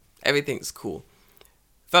chilling. Everything's cool.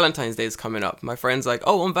 Valentine's Day is coming up. My friend's like,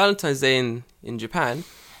 oh, on Valentine's Day in Japan,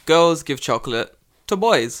 girls give chocolate to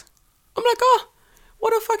boys. I'm like, oh,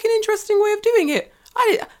 what a fucking interesting way of doing it.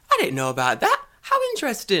 I didn't know about that. How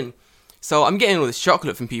interesting. So I'm getting all this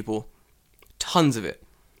chocolate from people. Tons of it.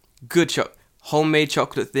 Good chocolate. Homemade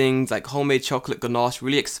chocolate things, like homemade chocolate ganache,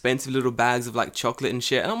 really expensive little bags of like chocolate and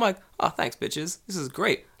shit. And I'm like, oh, thanks, bitches. This is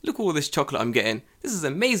great. Look at all this chocolate I'm getting. This is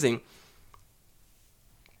amazing.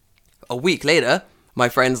 A week later, my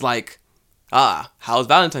friend's like, how's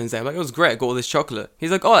Valentine's Day? I'm like, it was great. I got all this chocolate.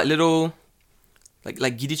 He's like, oh, like little,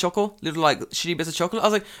 like Giri Choco? Little like shitty bits of chocolate? I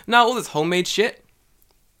was like, no, all this homemade shit.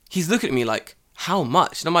 He's looking at me like, how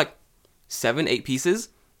much? And I'm like, 7-8 pieces.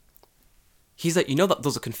 He's like, you know that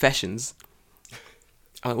those are confessions.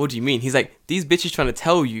 I'm like, what do you mean? He's like, these bitches trying to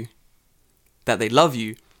tell you that they love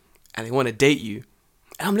you and they want to date you.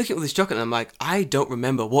 And I'm looking at all this chocolate and I'm like, I don't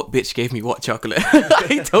remember what bitch gave me what chocolate.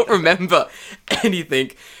 I don't remember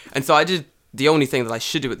anything. And so I did the only thing that I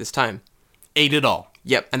should do at this time. Ate it all.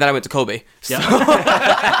 Yep. And then I went to Kobe. So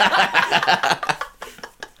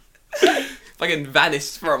fucking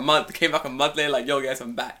vanished for a month. Came back a month later like, yo guys,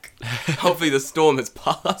 I'm back. Hopefully the storm has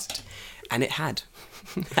passed. And it had.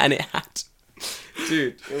 And it had.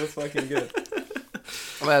 Dude, it was fucking good.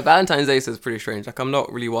 Well, Valentine's Day is pretty strange. Like, I'm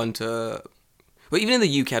not really one to... But even in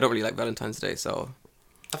the UK, I don't really like Valentine's Day, so...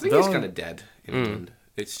 I think it's kind of dead in England.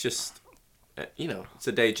 It's just, it's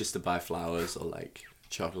a day just to buy flowers or like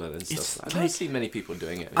chocolate and stuff. I don't see many people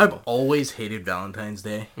doing it anymore. I've always hated Valentine's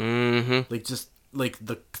Day. Mm-hmm. Like, just like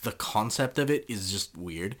the concept of it is just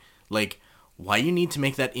weird. Like, why you need to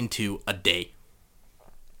make that into a day?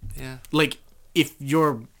 Yeah. Like, if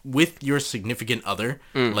you're with your significant other,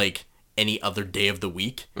 like any other day of the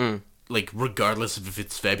week, like regardless of if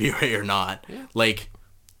it's February or not, like,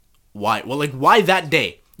 why? Well, like, why that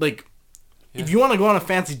day? Like, if you want to go on a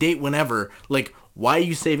fancy date whenever, like, why are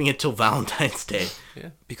you saving it till Valentine's Day? Yeah.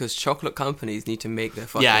 Because chocolate companies need to make their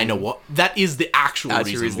fucking... Yeah, I know. What that is the actual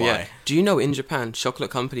reason why. Yeah. Do you know in Japan, chocolate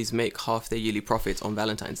companies make half their yearly profits on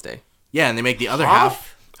Valentine's Day? Yeah, and they make the other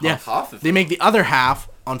half. Yeah, Half of they it. make the other half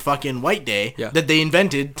on fucking White Day that they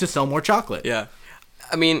invented to sell more chocolate. Yeah.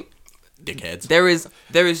 I mean, Dickheads.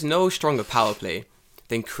 there is no stronger power play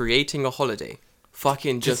than creating a holiday.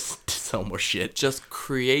 Fucking just to sell more shit. just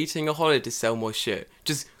creating a holiday to sell more shit.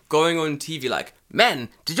 Just going on TV like, men,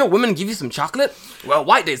 did your women give you some chocolate? Well,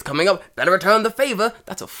 White Day's coming up. Better return the favor.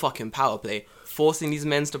 That's a fucking power play. Forcing these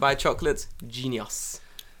men to buy chocolates. Genius.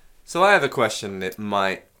 So I have a question that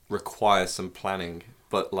might require some planning,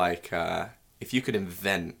 but like, if you could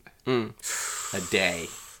invent a day,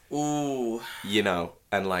 Ooh.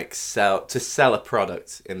 and like sell a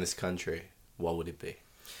product in this country, what would it be?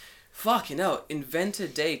 Fucking hell. Invent a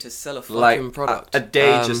day to sell a fucking Like product. a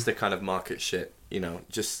day just to kind of market shit,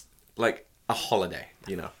 just like a holiday,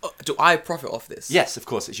 Do I profit off this? Yes, of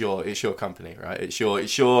course, it's your company, right? It's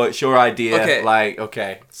your idea. Okay. Like,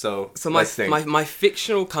 okay, so let's think. my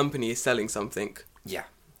fictional company is selling something, Yeah.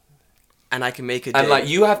 and I can make a day. And like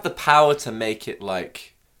you have the power to make it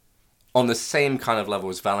like on the same kind of level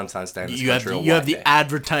as Valentine's Day in this You have country. you or have White the Day.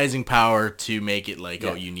 advertising power to make it like,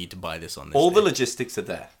 Yeah. oh, you need to buy this on this All day. the logistics are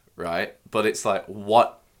there, right? But it's like,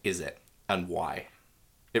 what is it and why?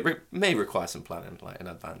 It may require some planning, like in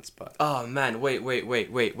advance, but Oh man, wait,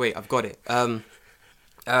 I've got it.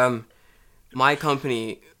 My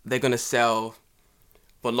company, they're gonna sell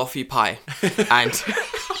banoffee pie, and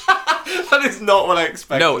that is not what I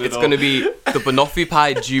expected. no, it's gonna be the banoffee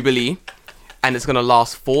pie jubilee, and it's gonna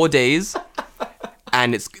last 4 days,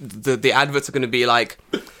 and it's the adverts are gonna be like,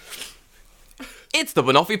 it's the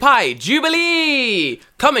banoffee pie jubilee.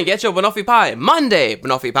 Come and get your banoffee pie. Monday,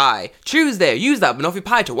 banoffee pie. Tuesday, use that banoffee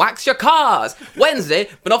pie to wax your cars. Wednesday,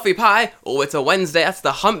 banoffee pie. Oh, it's a Wednesday. That's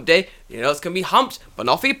the hump day. It's gonna be humped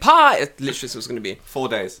banoffee pie. It's literally what it's gonna be. 4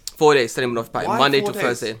 days. 4 days selling banoffee pie. Why Monday 4 to days?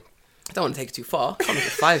 Thursday. I don't want to take it too far. Can't make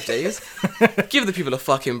it 5 days. Give the people a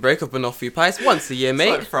fucking break of banoffee pies once a year, It's mate.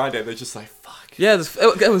 like Friday, they're just like, fuck. Yeah,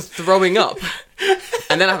 it was throwing up.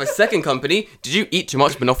 And then I have a second company. Did you eat too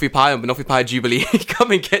much banoffee pie on banoffee pie jubilee?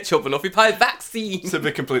 Come and get your banoffie pie vaccine. To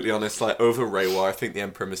be completely honest, like over Reiwa, I think the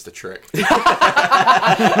Emperor missed a trick.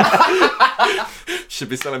 Should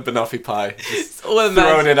be selling banoffee pie, just all the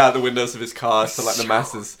throwing mas- it out the windows of his cars to like the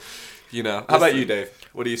masses. How about you, Dave?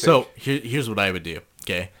 What do you think? So here's what I would do.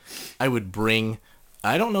 Okay, I would bring.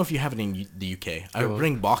 I don't know if you have it in the UK. I would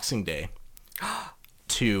bring Boxing Day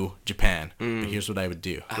to Japan. But here's what I would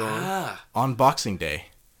do. On Boxing Day,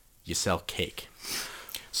 you sell cake,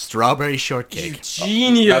 strawberry shortcake.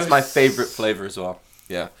 Genius. That's my favorite flavor as well.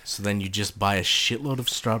 Yeah. So then you just buy a shitload of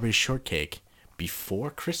strawberry shortcake before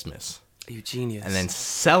Christmas, You genius. and then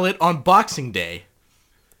sell it on Boxing Day.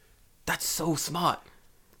 That's so smart.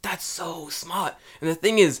 That's so smart. And the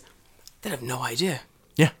thing is, they have no idea.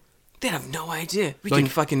 Yeah. They have no idea. We Like- can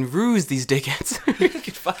fucking ruse these dickheads. We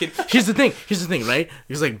can fucking... Here's the thing, right?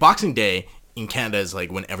 Because like Boxing Day in Canada is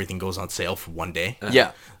like when everything goes on sale for one day.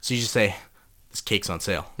 Yeah. So you just say, this cake's on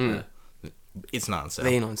sale. It's not on sale.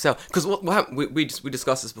 They ain't on sale. Because what happened, we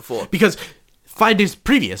discussed this before. Because 5 days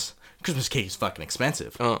previous, Christmas cake is fucking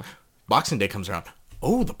expensive. Oh. Boxing Day comes around.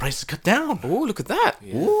 Oh, the price is cut down. Oh, look at that.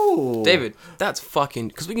 Ooh. David, that's fucking...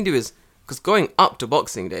 Because we can do is... Because going up to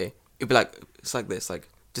Boxing Day, it'd be like... It's like this. Like,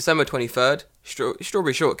 December 23rd,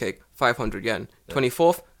 strawberry shortcake, 500 yen.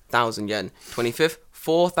 24th, 1,000 yen. 25th,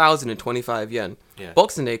 4,025 yen. Yeah.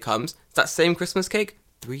 Boxing Day comes, it's that same Christmas cake,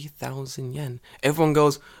 3,000 yen. Everyone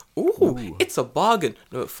goes, ooh, it's a bargain.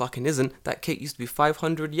 No, it fucking isn't. That cake used to be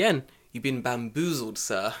 500 yen. You've been bamboozled,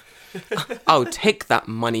 sir. I'll take that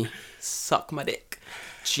money. Suck my dick.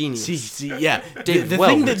 Genius. See, yeah. Dave, the well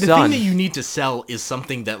thing that done. you need to sell is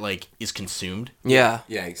something that like is consumed. Yeah.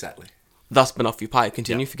 Yeah, exactly. Thus, banoffee pie.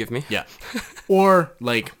 Continue, Yeah. forgive me. Yeah. Or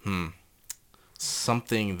like,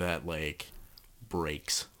 something that like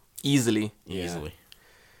breaks Easily. Yeah. easily.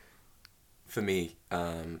 For me,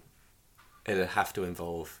 it'd have to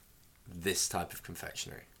involve this type of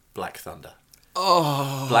confectionery. Black Thunder.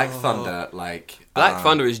 Oh. Black Thunder, like... Black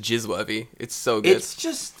Thunder is jizz-worthy. It's so good. It's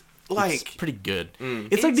just, like... It's pretty good.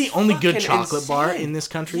 It's like the only good fucking chocolate bar insane. in this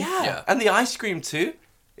country. Yeah. And the ice cream, too.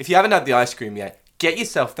 If you haven't had the ice cream yet, get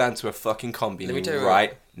yourself down to a fucking Combini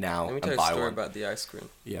right now Let me and tell you a buy story one. about the ice cream.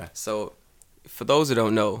 Yeah. So, for those who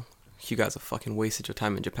don't know, you guys have fucking wasted your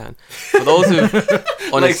time in Japan. For those who,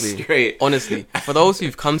 straight. honestly, for those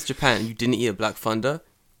who've come to Japan and you didn't eat a Black Thunder,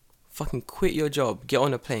 fucking quit your job, get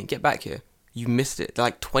on a plane, get back here. You missed it. They're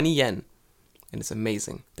like 20 yen, and it's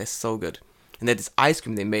amazing. They're so good. And there's this ice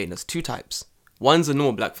cream they made. And there's two types. One's a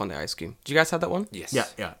normal Black Thunder ice cream. Did you guys have that one? Yes. Yeah.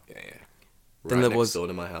 Yeah. Then Right there next was door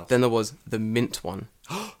to my house. Then there was the mint one.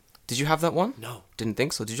 Did you have that one? No. Didn't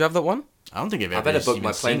think so. Did you have that one? I don't think I've I ever better book even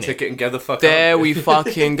my plane seen it. ticket and get the fuck There out. we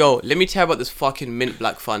fucking go. Let me tell you about this fucking mint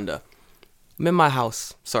Black Thunder. I'm in my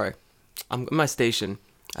house. Sorry. I'm in my station.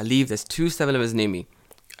 I leave. There's two 7-Elevens near me.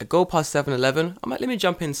 I go past 7-Eleven. I'm like, let me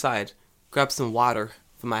jump inside. Grab some water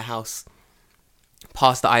for my house.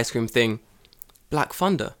 Past the ice cream thing. Black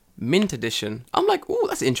Thunder. Mint edition. I'm like, ooh,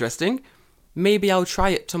 that's interesting. Maybe I'll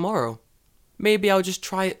try it tomorrow. Maybe I'll just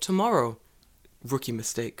try it tomorrow. Rookie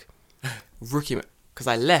mistake. Because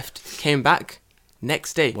I left, came back,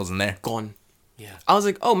 next day. Wasn't there. Gone. Yeah. I was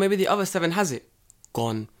like, oh, maybe the other 7 has it.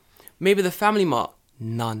 Gone. Maybe the Family Mart.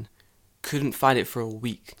 None. Couldn't find it for a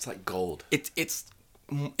week. It's like gold.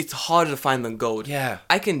 It's harder to find than gold. Yeah.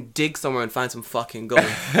 I can dig somewhere and find some fucking gold.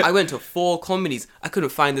 I went to 4 companies. I couldn't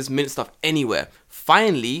find this mint stuff anywhere.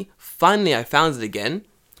 Finally, I found it again.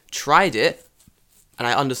 Tried it. And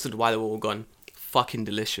I understood why they were all gone. Fucking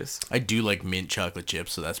delicious. I do like mint chocolate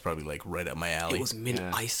chips, so that's probably like right up my alley. It was mint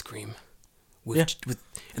Yeah. ice cream. Yeah. And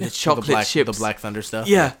the With chocolate chips. the Black Thunder stuff.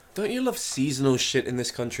 Yeah. Don't you love seasonal shit in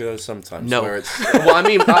this country though? Sometimes. No. Where it's, well, I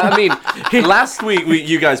mean, last week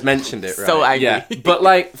you guys mentioned it, right? So angry. Yeah. But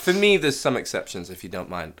like for me, there's some exceptions if you don't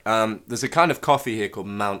mind. There's a kind of coffee here called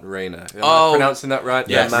Mount Rainier. Am I pronouncing that right?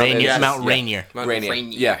 Yes. Mount Rainier. Rainier. Mount Yeah. Rainier. Mount Rainier.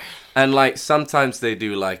 Rainier. Yeah. And like sometimes they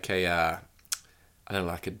do like a, I don't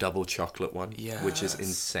know, like a double chocolate one. Which is Yes.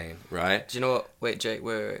 insane, right? Do you know what? Wait, Jay,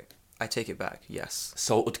 wait. I take it back. Yes.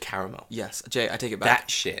 Salted caramel. Yes, Jay, I take it back. That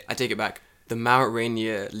shit. I take it back. The Mount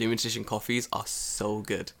Rainier limited edition coffees are so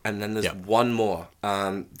good. And then there's Yep. one more.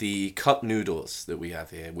 The cup noodles that we have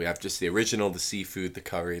here. We have just the original, the seafood, the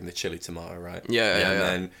curry, and the chili tomato, right? Yeah.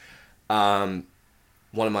 And then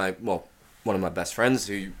one of my best friends,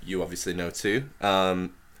 who you obviously know too,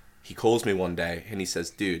 he calls me one day and he says,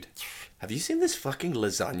 dude, have you seen this fucking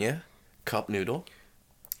lasagna cup noodle?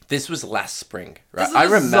 This was last spring, right?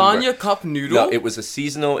 There's a lasagna cup noodle? No, it was a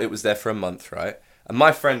seasonal. It was there for a month, right? And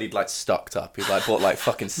my friend, he'd like stocked up. He'd like bought like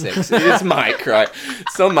fucking 6. It's Mike, right?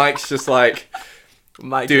 So Mike's just like,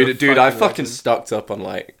 Mike, dude, you're a I fucking fucking legend. stocked up on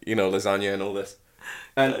like, lasagna and all this.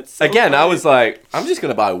 And That's so again, I funny. was like, I'm just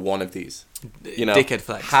going to buy one of these. Dickhead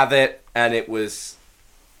flex. Have it. And it was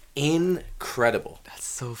incredible. That's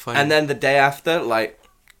so funny. And then the day after, like,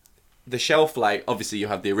 the shelf, like, obviously you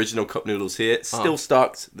have the original cup noodles here. It's still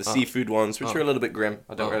stocked. The seafood ones, which are a little bit grim.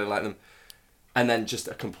 I don't really like them. And then just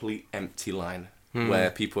a complete empty line where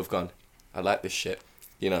people have gone, I like this shit,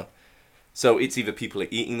 So it's either people are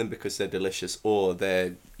eating them because they're delicious or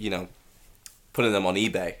they're, putting them on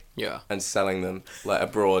eBay Yeah. and selling them, like,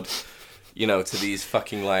 abroad, to these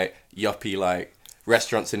fucking, like, yuppie, like,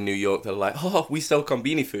 restaurants in New York that are like, oh, we sell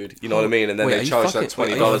Combini food, you know what I mean? And then Wait, are they you charge fucking-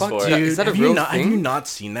 like $20 are you for fucking- it. Is that a have you real not, thing? Have you not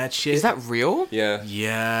seen that shit? Is that real? Yeah.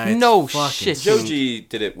 Yeah. It's No fucking shit. stupid. Joji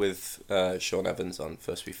did it with Sean Evans on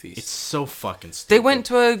First We Feast. It's so fucking stupid. They went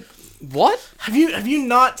to a... What? Have you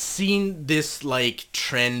not seen this like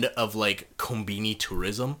trend of like Combini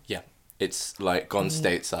tourism? Yeah. It's like gone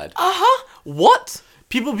stateside. What?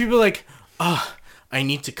 People are like, I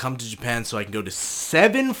need to come to Japan so I can go to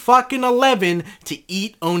 7-Eleven to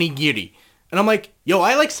eat onigiri. And I'm like, yo,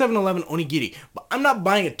 I like 7-Eleven onigiri, but I'm not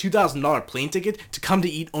buying a $2,000 plane ticket to come to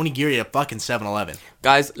eat onigiri at fucking 7-Eleven.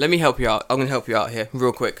 Guys, let me help you out. I'm going to help you out here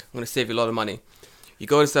real quick. I'm going to save you a lot of money. You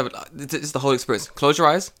go to 7... This is the whole experience. Close your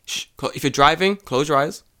eyes. Shh. If you're driving, close your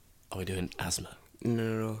eyes. Are we doing asthma?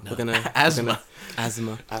 No. We're going to... Asthma.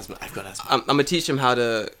 Asthma. Asthma. I've got asthma. I'm going to teach him how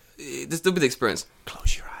to... This will be the experience.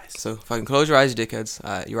 Close your eyes. So, fucking close your eyes, you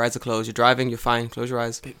dickheads. Your eyes are closed. You're driving. You're fine. Close your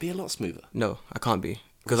eyes. Be a lot smoother. No, I can't be.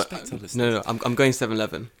 Respect to listeners. No. I'm going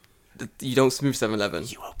 7-Eleven. You don't smooth 7-Eleven.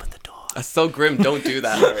 You open the door. That's so grim. Don't do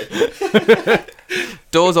that.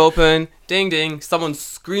 Doors open. Ding, ding. Someone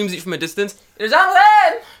screams at you from a distance. It's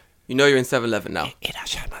 7-Eleven! You know you're in 7-Eleven now.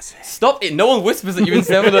 Stop it. No one whispers at you in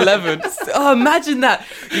 7-Eleven. Oh, imagine that.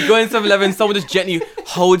 You go in 7-Eleven, someone just gently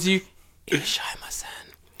holds you. Ishai-masen.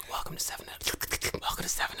 Welcome to 7-Eleven. Welcome to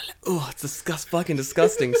 7-Eleven. Oh, it's fucking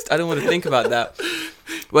disgusting. I don't want to think about that.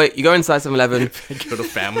 Wait, you go inside 7-Eleven. Go to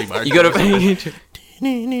Family Mart. You go to...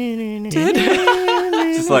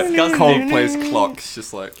 Just like Coldplay's clocks,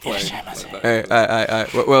 just like playing. Like that.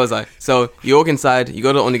 Alright. Where was I? So you walk inside, you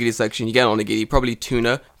go to the onigiri section, you get an onigiri, probably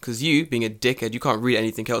tuna, because you, being a dickhead, you can't read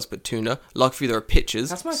anything else but tuna. Luckily, there are pictures.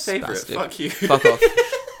 That's my favorite. Spastic. Fuck you. Fuck off.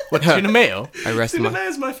 What, tuna mayo? I rest Tuna my... mayo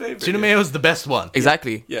is my favorite. Tuna mayo is the best one.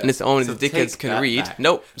 Exactly. Yeah. And it's the only So the dickheads take can that read. back.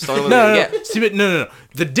 Nope. It's the only one No. they get. See, but no.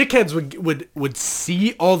 The dickheads would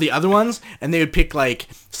see all the other ones, and they would pick like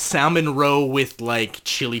salmon roe with like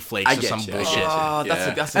chili flakes I or get some you. bullshit. Oh,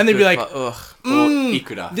 Yeah. that's And they'd be good like, part. Ugh. Or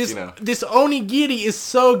ikura, This you know. this onigiri is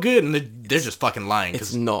so good, and they're just fucking lying It's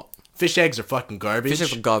because not. fish eggs are fucking garbage. Fish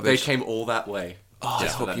eggs are They garbage. came all that way. Oh,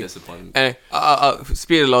 just for fuck that you. disappointment. Anyway,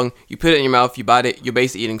 speed it along. You put it in your mouth, you bite it, you're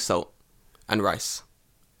basically eating salt and rice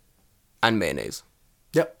and mayonnaise.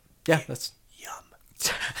 Yep. Yeah, that's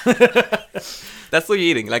That's what you're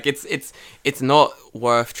eating. Like it's not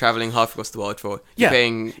worth traveling half across the world for. You're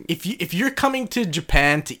paying. If you're coming to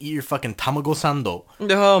Japan to eat your fucking tamago sando,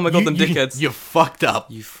 Oh my god, them dickheads. You're fucked up.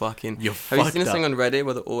 You fucking. You're Have you seen this fucked thing up. on Reddit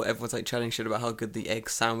where everyone's like chatting shit about how good the egg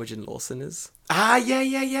sandwich in Lawson is?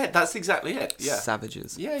 Yeah. That's exactly it. Yeah.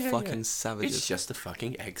 Savages. Yeah. Fucking savages. It's just a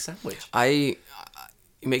fucking egg sandwich.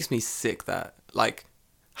 It makes me sick that, like,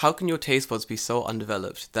 how can your taste buds be so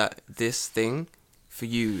undeveloped that this thing for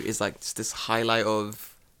you is like just this highlight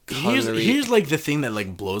of culinary... Here's like the thing that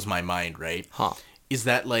like blows my mind, right? Huh. Is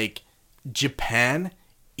that like Japan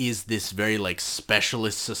is this very like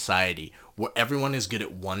specialist society where everyone is good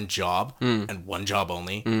at one job and one job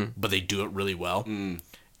only, but they do it really well. And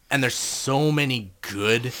there's so many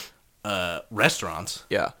good restaurants,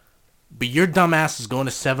 Yeah. but your dumbass is going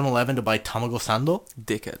to 7-Eleven to buy tamago sando?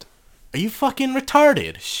 Dickhead. Are you fucking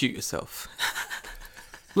retarded? Shoot yourself.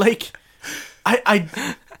 Like,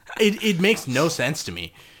 it makes no sense to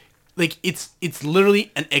me. Like, it's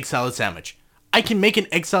literally an egg salad sandwich. I can make an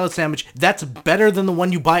egg salad sandwich that's better than the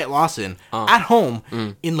one you buy at Lawson at home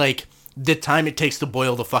in like the time it takes to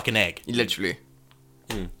boil the fucking egg. Literally.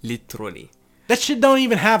 Literally. That shit don't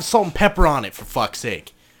even have salt and pepper on it, for fuck's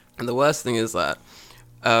sake. And the worst thing is that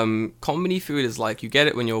company food is like, you get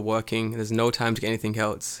it when you're working, there's no time to get anything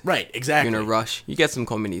else. Right, exactly. You're in a rush. You get some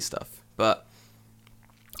company stuff. But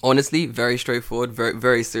honestly, very straightforward, very,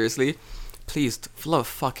 very seriously. Please, for love of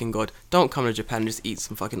fucking God, don't come to Japan and just eat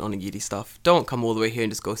some fucking onigiri stuff. Don't come all the way here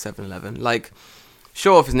and just go 7-Eleven. Like,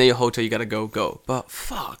 sure, if it's near your hotel, you gotta go. But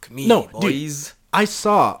fuck me, boys. Dude, I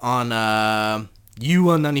saw on You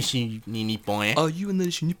wa Nanishi ni Nippon, Are you in the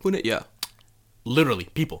Nippon? Yeah. literally,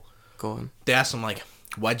 people. Go on. They asked them, like,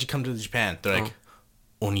 why'd you come to Japan? They're like,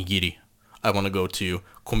 onigiri. I want to go to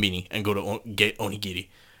Konbini and go to get onigiri.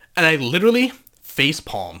 And I literally face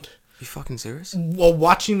palmed You fucking serious? while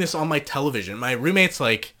watching this on my television. My roommate's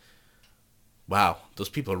like, wow, those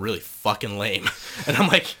people are really fucking lame. And I'm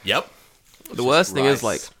like, yep. The worst thing is, rice.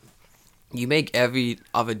 like, you make every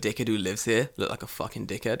other dickhead who lives here look like a fucking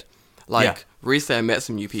dickhead. Like, Yeah. recently I met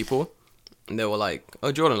some new people, and they were like,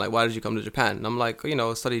 oh, Jordan, like, why did you come to Japan? And I'm like, you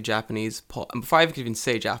know, study Japanese, and before I could even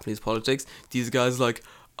say Japanese politics, these guys like,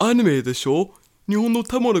 anime でしょ? 日本の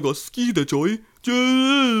卵が好きでしょ?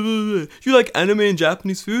 You like anime and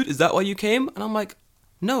Japanese food? Is that why you came? And I'm like,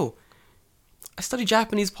 no. I study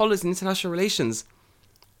Japanese politics and international relations.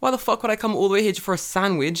 Why the fuck would I come all the way here for a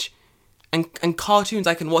sandwich and cartoons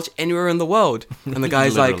I can watch anywhere in the world? And the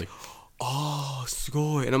guy's Literally. like, oh,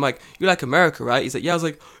 sugoi. And I'm like, you like America, right? He's like, yeah. I was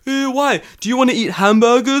like, why? Do you want to eat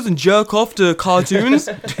hamburgers and jerk off to cartoons?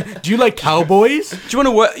 Do Do you like cowboys? you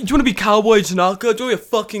want to be Cowboy Tanaka? Do you want a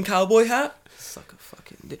fucking cowboy hat? Suck a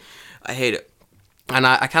fucking dick. I hate it. And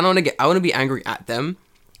I kind of want to be angry at them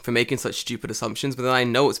for making such stupid assumptions, but then I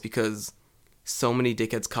know it's because so many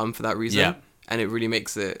dickheads come for that reason. Yeah. And it really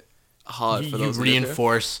makes it hard for You those who live here.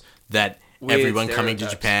 reinforce that Weird everyone coming to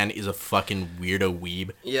stereotypes. Japan is a fucking weirdo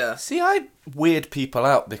weeb. Yeah. See, I weird people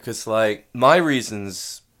out because, like, my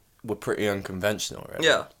reasons were pretty unconventional, right?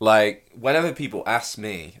 Yeah. Like, whenever people ask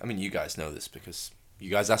me, I mean, you guys know this because you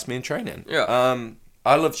guys asked me in training. Yeah.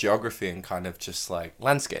 I love geography and kind of just, like,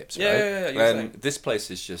 landscapes, Yeah, right? yeah, you were saying. And this place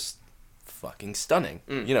is just fucking stunning,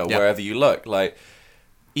 you know, Yeah. wherever you look. Like,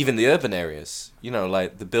 even the urban areas, you know,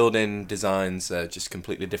 like the building designs are just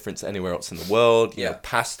completely different to anywhere else in the world. You know,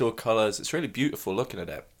 pastel colors. It's really beautiful looking at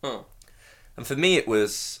it. Huh. And for me, it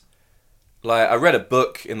was like I read a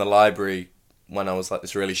book in the library when I was like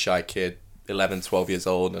this really shy kid, 11, 12 years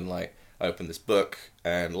old, and like I opened this book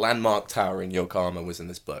and Landmark Tower in Yokohama was in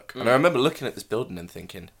this book. And I remember looking at this building and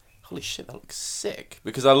thinking, holy shit, that looks sick.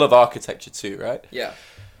 Because I love architecture too, right? Yeah.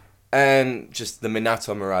 and just the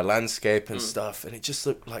Minato Mirai landscape and stuff, and it just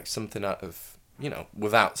looked like something out of,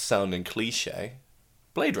 without sounding cliche,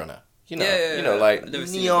 Blade Runner. Like I've never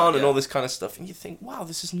seen neon that, and all this kind of stuff, and you think, wow,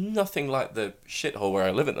 this is nothing like the shithole where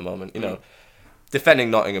I live at the moment.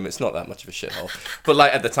 Defending Nottingham, it's not that much of a shithole, but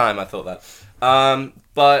like at the time, I thought that.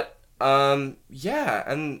 Yeah,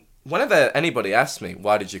 and whenever anybody asks me,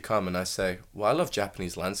 why did you come? And I say, well, I love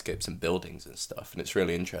Japanese landscapes and buildings and stuff, and it's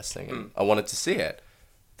really interesting, and I wanted to see it.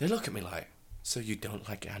 They look at me like, so you don't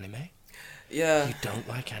like anime? Yeah. You don't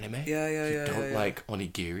like anime? Yeah. You don't like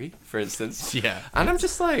onigiri, for instance? Yeah. And I'm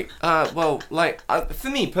just like, for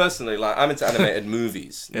me personally, like, I'm into animated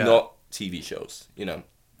movies, not TV shows,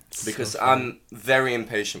 because I'm very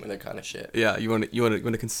impatient with that kind of shit. Yeah, you want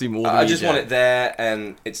to consume all the I just media. want it there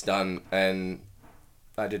and it's done. And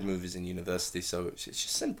I did movies in university, so it's just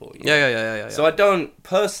simple. Yeah. So I don't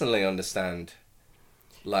personally understand,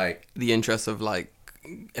 like, the interest of like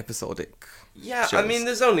episodic. yeah, shows. I mean,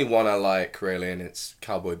 there's only one I like really, and it's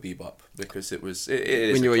Cowboy Bebop, because it is When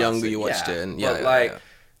a you were classic. younger, you watched it, and but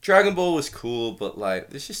Dragon Ball was cool, but like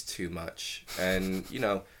there's just too much. And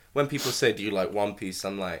when people say, "Do you like One Piece?"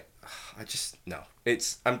 I'm like, no.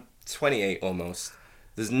 I'm 28 almost.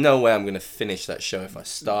 There's no way I'm gonna finish that show if I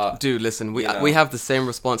start. Dude, listen, we have the same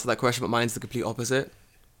response to that question, but mine's the complete opposite.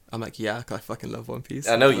 I'm like, yeah, 'cause I fucking love One Piece.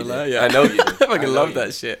 I know you do. Yeah. I know you do. I fucking love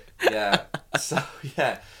that shit. Yeah. So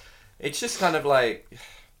yeah, it's just kind of like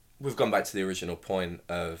we've gone back to the original point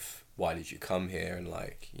of why did you come here, and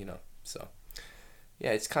like so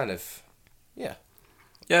yeah, it's kind of Yeah,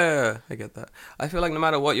 I get that. I feel like no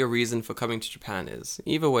matter what your reason for coming to Japan is,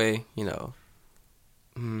 either way,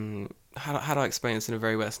 how do I explain this in a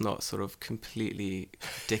very way that's not sort of completely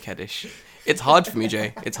dickheadish? It's hard for me,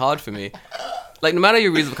 Jay. It's hard for me. Like, no matter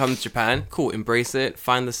your reason for coming to Japan, cool, embrace it.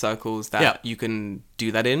 Find the circles that you can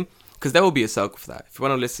do that in, because there will be a circle for that. If you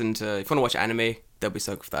want to watch anime, there'll be a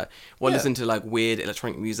circle for that. Want to listen to like weird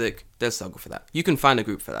electronic music, there's a circle for that. You can find a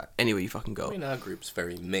group for that anywhere you fucking go. I mean, our group's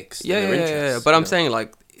very mixed. Yeah, in their yeah. interests, But I'm saying,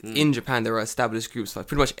 like, in Japan, there are established groups for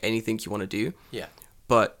pretty much anything you want to do. Yeah.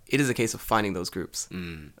 But it is a case of finding those groups.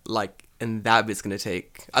 Like, and that bit's going to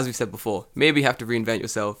take, as we said before, maybe you have to reinvent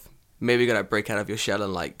yourself. Maybe you got to break out of your shell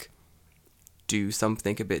and, like, do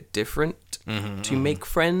something a bit different to make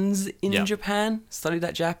friends in Japan. Study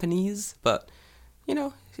that Japanese. But,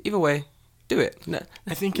 either way, do it. No,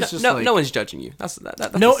 I think it's just no, like... no one's judging you. That's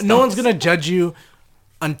No one's going to judge you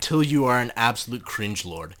until you are an absolute cringe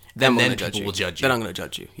lord. Then and then people will judge you. Then I'm going to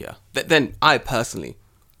judge you, yeah. Then I personally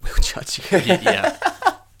will judge you. Yeah.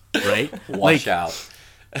 Right? Watch out.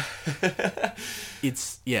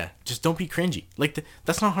 Just don't be cringy. Like,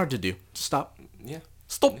 that's not hard to do. Just stop. Yeah.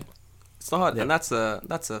 Stop. It's not hard. And that's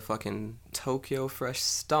a fucking Tokyo Fresh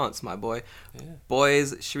stance, my boy. Yeah.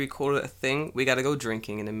 Boys, should we call it a thing? We got to go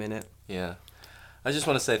drinking in a minute. Yeah. I just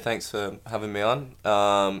want to say thanks for having me on.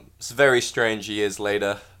 It's very strange years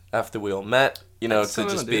later after we all met, to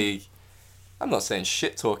just be... I'm not saying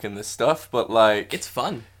shit talking this stuff, but like... It's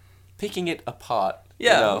fun. Picking it apart.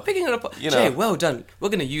 Yeah, we're picking it apart. Jay, well done. We're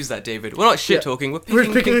going to use that, David. We're not shit talking. We're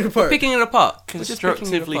picking it apart. We're picking it apart.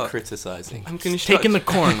 Constructively criticizing. I'm taking the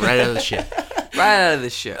corn right out of the shit. Right out of the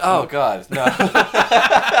shit. Oh, God. No.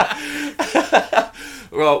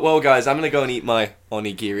 Well, guys, I'm going to go and eat my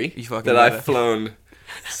onigiri that I've flown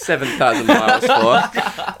 7,000 miles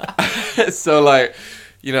for. So, like,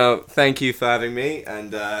 thank you for having me.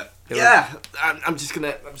 And, I'm just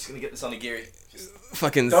going to get this onigiri.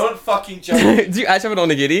 Don't fucking judge me. Do you actually have an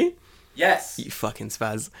onigiri? Yes. You fucking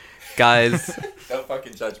spaz. Guys. Don't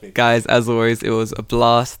fucking judge me. Guys, as always, it was a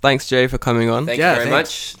blast. Thanks, Jay, for coming on. Thank you very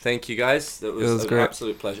much. Thank you, guys. That was an great.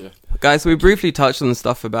 absolute pleasure. Guys, we briefly touched on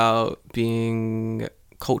stuff about being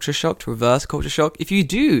culture shocked, reverse culture shock. If you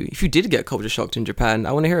did get culture shocked in Japan,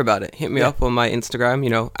 I want to hear about it. Hit me up on my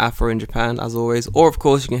Instagram, Afro in Japan, as always. Or, of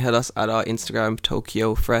course, you can hit us at our Instagram,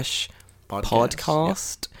 Tokyo Fresh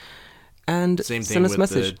Podcast. Yeah. And same send thing us a with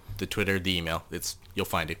message. the Twitter, the email. You'll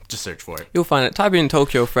find it. Just search for it. You'll find it. Type in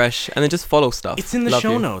Tokyo Fresh and then just follow stuff. It's in the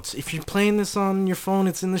show notes. If you're playing this on your phone,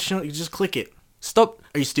 it's in the show. You just click it. Stop.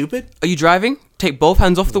 Are you stupid? Are you driving? Take both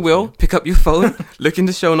hands off the wheel. Pick up your phone. Look in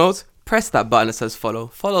the show notes. Press that button that says follow.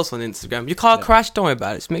 Follow us on Instagram. Your car crashed. Don't worry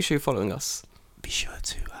about it. Just make sure you're following us. Be sure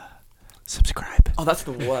to subscribe. Oh, that's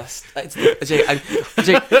the worst.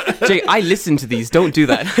 Jay, I listen to these. Don't do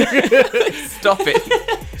that. Stop it.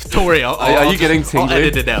 Don't worry. Are you getting tingly? I'll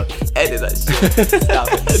edit it out. Edit that shit. Stop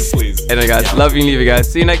it. Please. Anyway, guys, love you and leave you guys.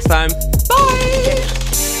 See you next time. Bye.